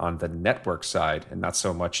doubling down on the network side and not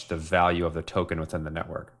so much the value of the token within the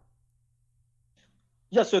network.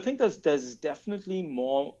 Yeah, so I think there's definitely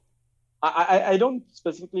more. I don't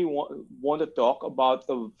specifically want to talk about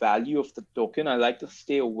the value of the token. I like to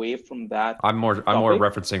stay away from that. I'm more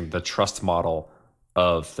referencing the trust model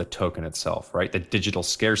of the token itself, right? The digital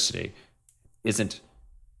scarcity isn't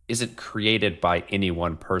created by any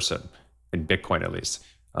one person, in Bitcoin at least.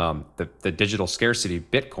 The digital scarcity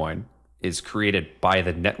Bitcoin is created by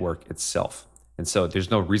the network itself, and so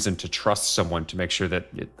there's no reason to trust someone to make sure that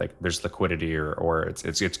there's liquidity or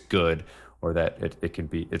it's good, or that it can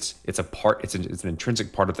be it's an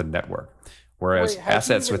intrinsic part of the network. Whereas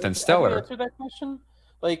assets within Stellar. Have you answered that question?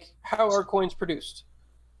 Like, how are coins produced?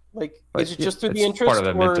 Like, is it just through the interest, part of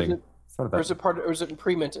the minting. Or is it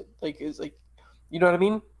pre-minted? You know what I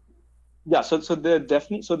mean? Yeah, so they're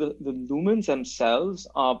definitely, so the lumens themselves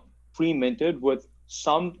are pre-minted with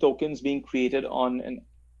some tokens being created on an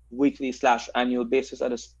weekly/annual basis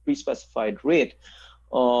at a pre-specified rate.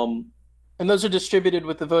 And those are distributed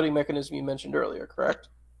with the voting mechanism you mentioned earlier, correct?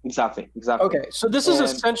 Exactly. Okay, so this is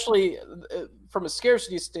essentially, from a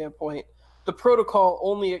scarcity standpoint, the protocol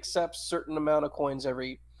only accepts certain amount of coins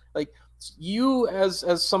every, like, you as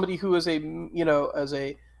somebody who is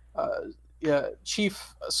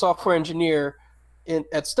chief software engineer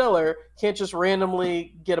at Stellar can't just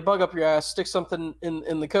randomly get a bug up your ass, stick something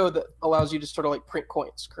in the code that allows you to sort of like print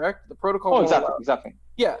coins, correct? The protocol. Exactly.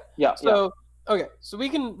 Yeah. Okay, so we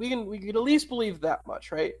can at least believe that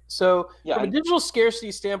much, right? So from a digital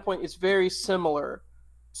scarcity standpoint, it's very similar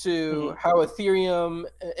to how Ethereum,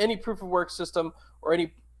 any proof of work system, or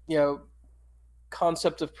any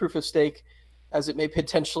concept of proof of stake, as it may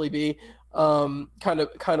potentially be, kind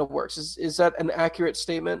of works. Is that an accurate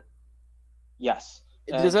statement? Yes.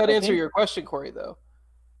 Does that answer your question, Corey? Though,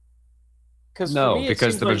 because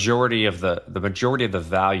the majority of the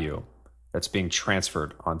value that's being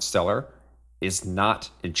transferred on Stellar is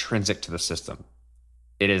not intrinsic to the system.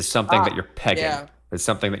 It is something that you're pegging. Yeah. It's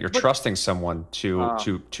something that you're trusting someone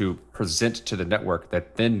to present to the network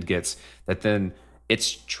that then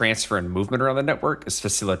its transfer and movement around the network is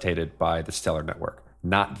facilitated by the Stellar network,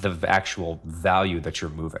 not the actual value that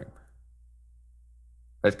you're moving.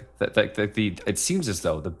 It seems as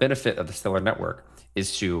though the benefit of the Stellar network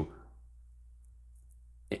is to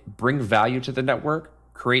bring value to the network,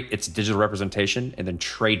 create its digital representation, and then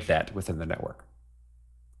trade that within the network.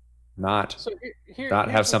 Not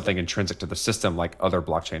have something intrinsic to the system like other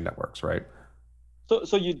blockchain networks, right?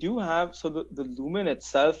 So you do have, the Lumen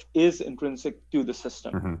itself is intrinsic to the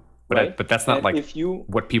system. Mm-hmm. But that's not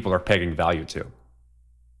what people are pegging value to.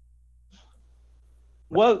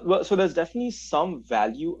 Well, so there's definitely some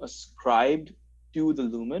value ascribed to the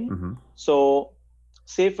Lumen. Mm-hmm. So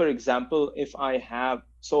say, for example, if I have,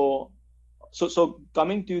 so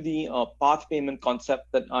coming to the path payment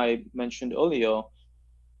concept that I mentioned earlier,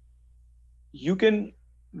 you can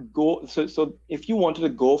go, so if you wanted to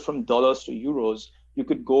go from dollars to euros, you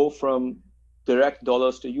could go from direct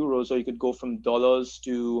dollars to euros, or you could go from dollars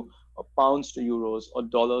to pounds to euros, or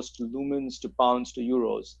dollars to lumens to pounds to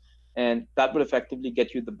euros. And that would effectively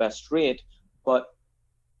get you the best rate. But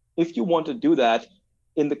if you want to do that,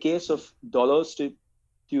 in the case of dollars to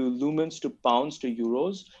lumens to pounds to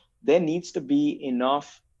euros, there needs to be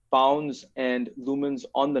enough pounds and lumens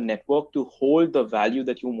on the network to hold the value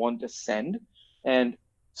that you want to send. And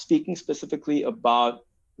speaking specifically about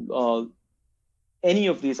any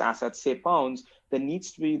of these assets, say pounds, there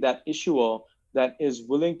needs to be that issuer that is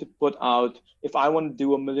willing to put out, if I want to do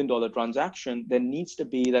 $1 million transaction, there needs to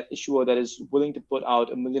be that issuer that is willing to put out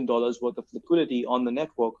 $1 million worth of liquidity on the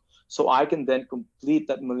network, so I can then complete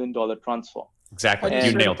that $1 million transfer. Exactly. How do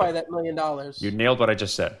you nailed certify it. that $1 million? You nailed what I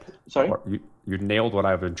just said. Sorry? You nailed what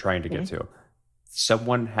I've been trying to get to.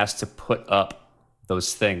 Someone has to put up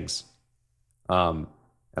those things. And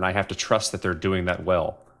I have to trust that they're doing that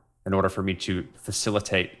well in order for me to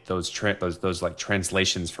facilitate those like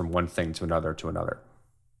translations from one thing to another.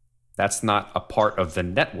 That's not a part of the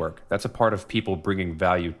network. That's a part of people bringing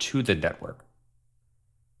value to the network.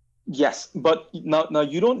 Yes, but now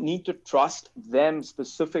you don't need to trust them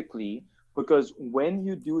specifically, because when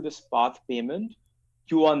you do this path payment,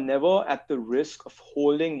 you are never at the risk of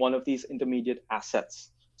holding one of these intermediate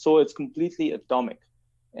assets. So it's completely atomic.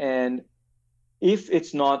 And if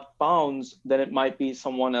it's not pounds, then it might be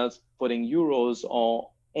someone else putting euros or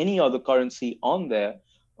any other currency on there.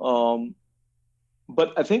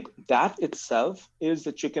 But I think that itself is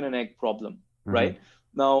the chicken and egg problem, right?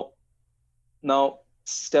 Now,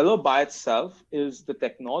 Stellar by itself is the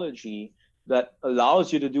technology that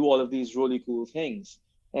allows you to do all of these really cool things.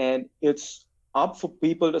 And it's up for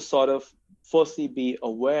people to sort of firstly be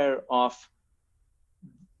aware of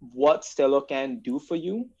what Stellar can do for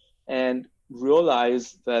you, and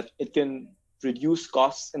realize that it can reduce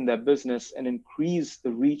costs in their business and increase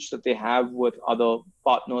the reach that they have with other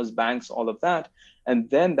partners, banks, all of that. And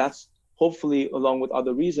then that's hopefully, along with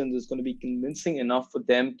other reasons, is going to be convincing enough for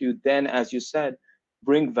them to then, as you said,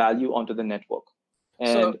 bring value onto the network. And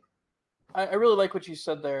so I really like what you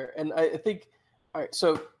said there. And I think, all right,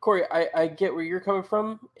 so Corey, I get where you're coming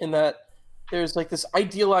from, in that there's like this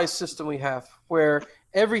idealized system we have where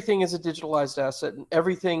everything is a digitalized asset and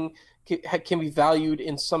everything can be valued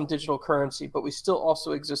in some digital currency, but we still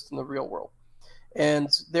also exist in the real world. And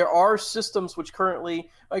there are systems which currently,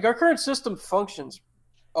 like our current system functions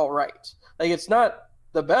all right. Like it's not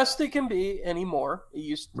the best it can be anymore.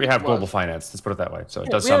 We have global finance. Let's put it that way. So it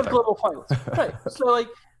does we something. We have global finance. Right. So like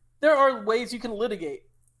there are ways you can litigate,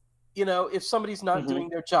 if somebody's not doing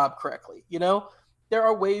their job correctly, there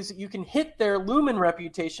are ways that you can hit their lumen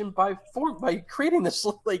reputation by creating this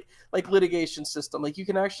like litigation system. Like you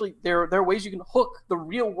can actually, there are ways you can hook the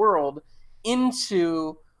real world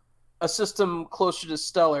into a system closer to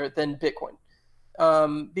Stellar than Bitcoin.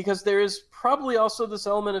 Because there is probably also this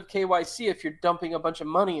element of KYC if you're dumping a bunch of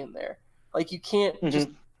money in there. Like you can't just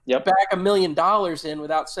back $1 million in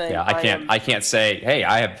without saying. Yeah, I can't say, hey,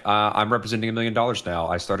 I'm representing $1 million now.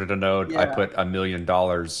 I started a node. Yeah. I put $1 million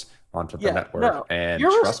onto the network, and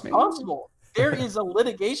you're trust responsible. There is a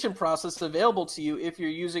litigation process available to you if you're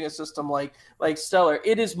using a system like Stellar.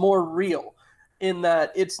 It is more real in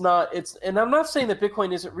that and I'm not saying that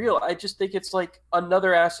Bitcoin isn't real. I just think it's like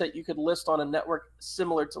another asset you could list on a network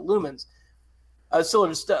similar to Lumens,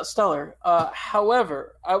 similar to Stellar.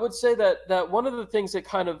 However, I would say that one of the things that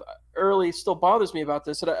kind of early still bothers me about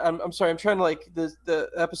this, and I'm sorry, I'm trying to the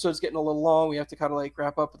episode's getting a little long. We have to kind of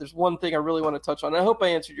wrap up, but there's one thing I really want to touch on. I hope I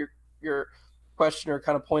answered your question or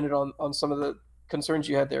kind of pointed on some of the concerns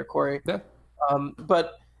you had there, Corey. Yeah.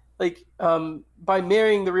 But by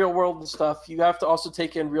marrying the real world and stuff, you have to also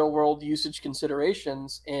take in real world usage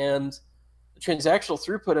considerations, and the transactional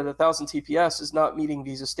throughput at 1,000 TPS is not meeting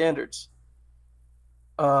Visa standards.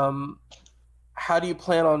 How do you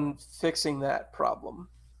plan on fixing that problem?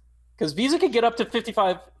 Because Visa could get up to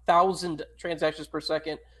 55,000 transactions per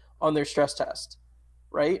second on their stress test,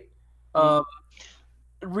 right?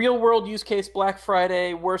 Real world use case, Black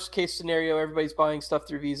Friday, worst case scenario, everybody's buying stuff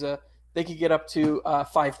through Visa. They could get up to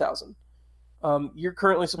 5,000. You're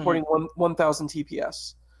currently supporting 1,000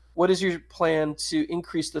 TPS. What is your plan to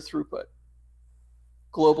increase the throughput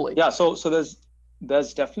globally? Yeah, so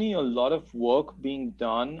there's definitely a lot of work being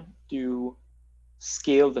done to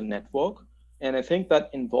scale the network. And I think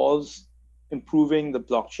that involves improving the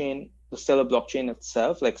blockchain, the Stellar blockchain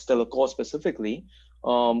itself, like Stellar Core specifically,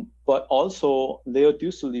 but also layer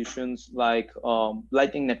 2 solutions like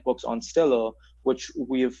Lightning networks on Stellar, which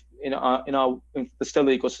we've in the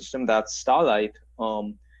Stellar ecosystem, that's Starlight.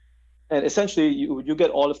 And essentially, you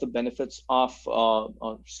get all of the benefits of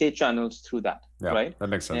state channels through that, Yeah, right? that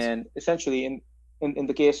makes sense. And essentially, in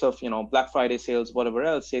the case of Black Friday sales, whatever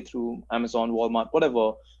else, say through Amazon, Walmart,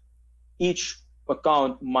 whatever, each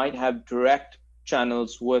account might have direct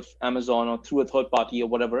channels with Amazon or through a third party or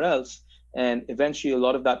whatever else. And eventually, a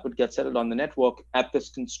lot of that would get settled on the network at this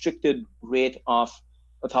constricted rate of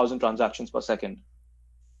 1,000 transactions per second.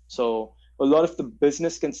 So a lot of the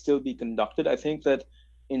business can still be conducted. I think that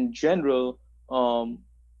in general, the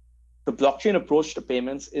blockchain approach to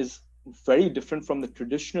payments is very different from the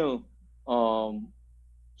traditional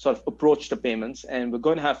sort of approach to payments. And we're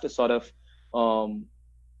going to have to sort of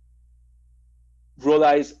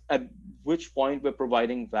realize at which point we're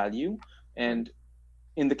providing value. And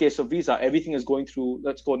in the case of Visa, everything is going through,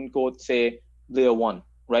 let's quote unquote, say layer 1,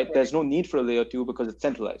 right? There's no need for a layer 2 because it's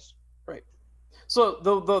centralized. Right. So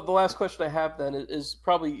the last question I have then is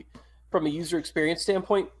probably from a user experience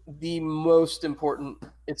standpoint, the most important,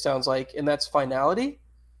 it sounds like, and that's finality.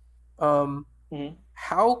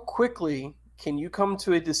 How quickly can you come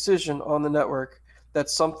to a decision on the network that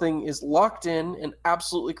something is locked in and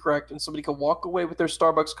absolutely correct, and somebody can walk away with their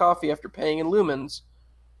Starbucks coffee after paying in lumens,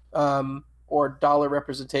 or dollar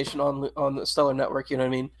representation on the Stellar network? You know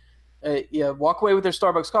what I mean? Walk away with their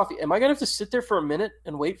Starbucks coffee. Am I gonna have to sit there for a minute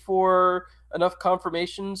and wait for enough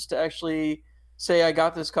confirmations to actually say I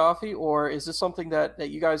got this coffee, or is this something that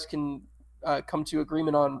you guys can come to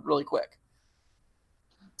agreement on really quick?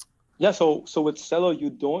 Yeah, so with Stellar, you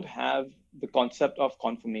don't have the concept of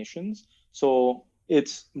confirmations. So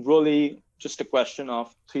it's really just a question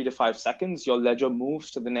of 3 to 5 seconds. Your ledger moves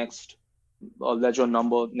to the next ledger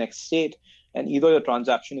number, next state, and either your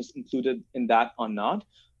transaction is included in that or not.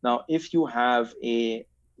 Now, if you have a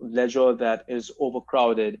ledger that is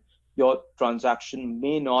overcrowded, your transaction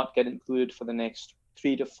may not get included for the next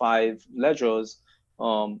 3 to 5 ledgers.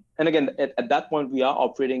 And again, at that point, we are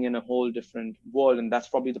operating in a whole different world. And that's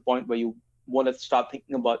probably the point where you want to start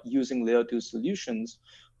thinking about using layer 2 solutions.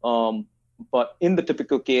 But in the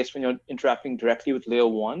typical case, when you're interacting directly with layer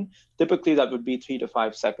 1, typically that would be 3 to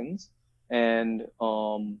 5 seconds. And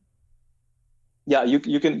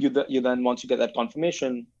you then, once you get that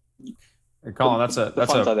confirmation, Colin, that's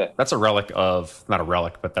a relic of, not a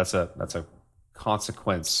relic, but that's a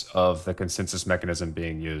consequence of the consensus mechanism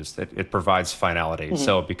being used. It provides finality.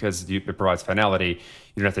 So because it provides finality,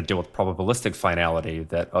 you don't have to deal with probabilistic finality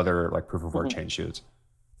that other like proof of work chains use.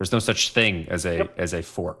 There's no such thing as a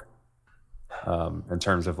fork in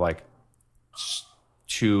terms of like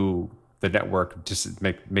the network just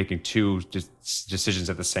making two decisions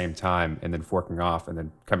at the same time and then forking off and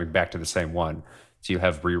then coming back to the same one. So you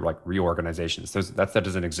have reorganizations. That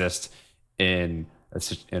doesn't exist in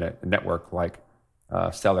a network like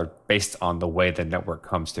Stellar, based on the way the network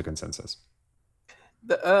comes to consensus.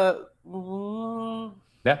 PBFT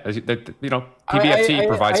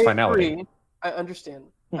provides finality. Agree. I understand.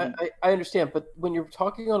 I understand, but when you're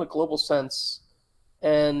talking on a global sense,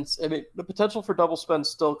 and I mean, the potential for double spend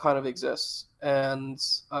still kind of exists, and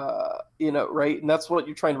right, and that's what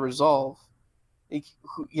you're trying to resolve.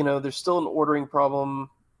 There's still an ordering problem.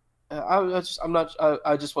 I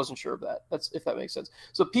just wasn't sure of that. That's, if that makes sense.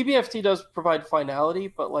 So PBFT does provide finality,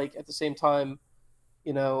 but like at the same time,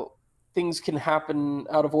 things can happen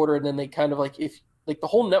out of order, and then they kind of the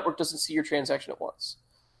whole network doesn't see your transaction at once.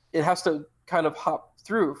 It has to kind of hop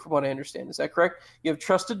through, from what I understand. Is that correct? You have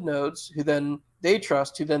trusted nodes who then they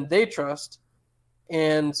trust,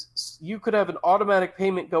 and you could have an automatic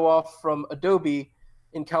payment go off from Adobe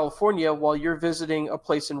in California while you're visiting a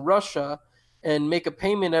place in Russia, and make a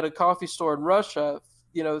payment at a coffee store in Russia,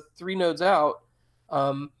 3 nodes out.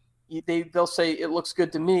 They'll say it looks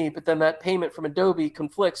good to me, but then that payment from Adobe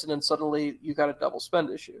conflicts, and then suddenly you got a double spend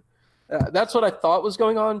issue. That's what I thought was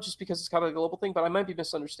going on, just because it's kind of a global thing, but I might be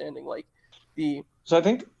misunderstanding. So I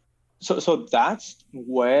think so that's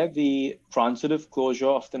where the transitive closure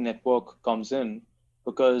of the network comes in,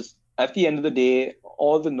 because at the end of the day,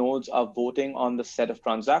 all the nodes are voting on the set of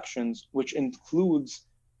transactions, which includes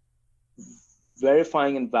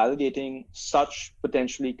verifying and validating such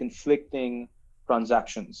potentially conflicting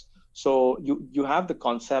transactions. So you have the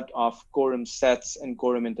concept of quorum sets and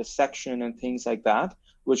quorum intersection and things like that,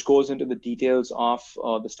 which goes into the details of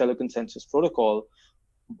the Stellar Consensus Protocol.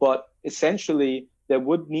 But essentially, there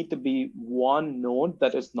would need to be one node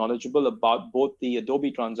that is knowledgeable about both the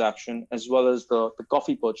Adobe transaction as well as the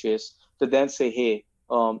coffee purchase, to then say, hey,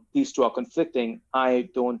 these two are conflicting. I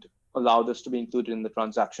don't allow this to be included in the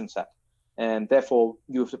transaction set. and therefore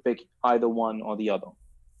you have to pick either one or the other.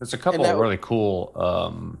 There's a couple of really cool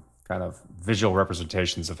kind of visual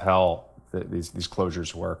representations of how these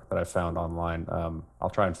closures work that I found online. I'll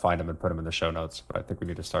try and find them and put them in the show notes, but I think we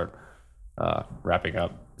need to start wrapping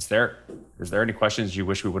up. Is there any questions you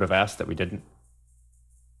wish we would have asked that we didn't?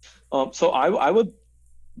 So I would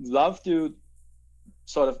love to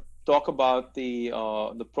sort of talk about the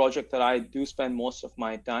project that I do spend most of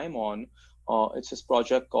my time on. It's this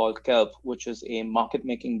project called Kelp, which is a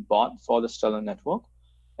market-making bot for the Stellar network.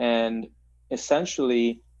 And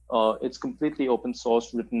essentially, it's completely open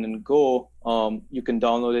source, written in Go. You can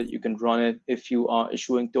download it, you can run it. If you are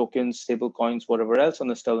issuing tokens, stable coins, whatever else on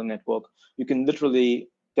the Stellar network, you can literally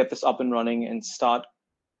get this up and running and start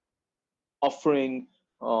offering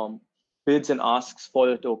bids and asks for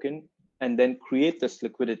your token, and then create this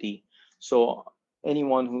liquidity. So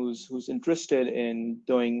anyone who's interested in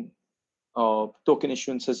doing token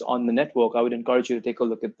issuances on the network, I would encourage you to take a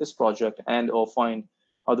look at this project and or find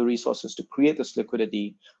other resources to create this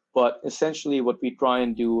liquidity. But essentially what we try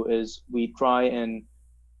and do is we try and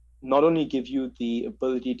not only give you the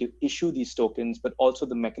ability to issue these tokens, but also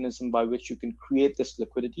the mechanism by which you can create this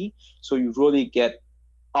liquidity. So you really get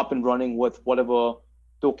up and running with whatever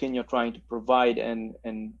token you're trying to provide, and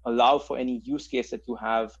allow for any use case that you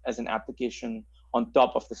have as an application on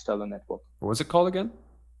top of the Stellar network. What was it called again?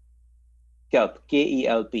 Kelp,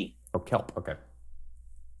 K-E-L-P. Oh, Kelp. Okay.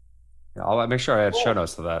 Yeah, I'll make sure I add show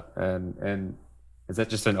notes to that. And is that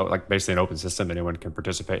just basically an open system? Anyone can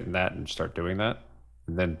participate in that and start doing that,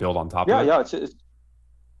 and then build on top of it?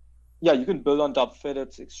 Yeah, you can build on top of it.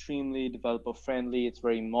 It's extremely developer friendly. It's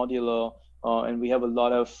very modular. And we have a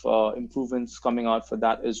lot of improvements coming out for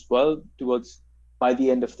that as well. By the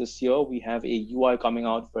end of this year, we have a UI coming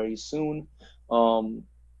out very soon.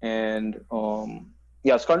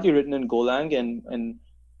 It's currently written in Golang, and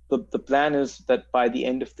the plan is that by the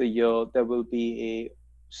end of the year, there will be a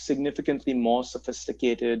significantly more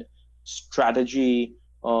sophisticated strategy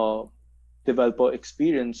developer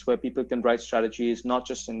experience where people can write strategies not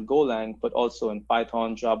just in Golang, but also in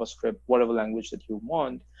Python, JavaScript, whatever language that you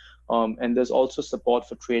want. And there's also support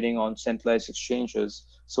for trading on centralized exchanges.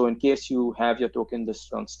 So in case you have your token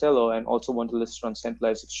listed on Stellar and also want to list it on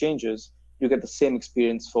centralized exchanges, you get the same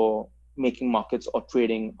experience for making markets or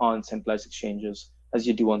trading on centralized exchanges as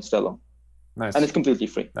you do on Stellar. Nice. And it's completely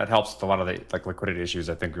free. That helps with a lot of the liquidity issues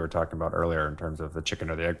I think we were talking about earlier in terms of the chicken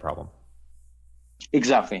or the egg problem.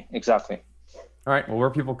 Exactly. All right. Well, where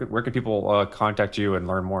can people contact you and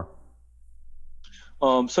learn more?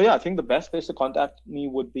 I think the best place to contact me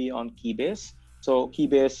would be on Keybase. So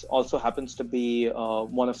Keybase also happens to be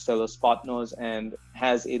one of Stellar's partners and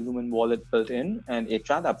has a Lumen wallet built in and a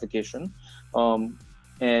chat application.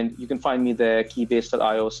 And you can find me there,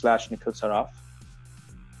 keybase.io/Nikhil Saraf.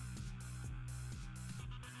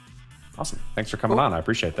 Awesome. Thanks for coming on. I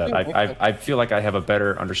appreciate that. I feel like I have a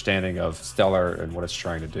better understanding of Stellar and what it's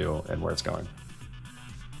trying to do and where it's going.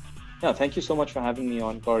 Yeah, thank you so much for having me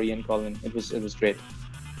on, Corey and Colin. It was great.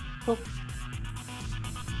 Cool.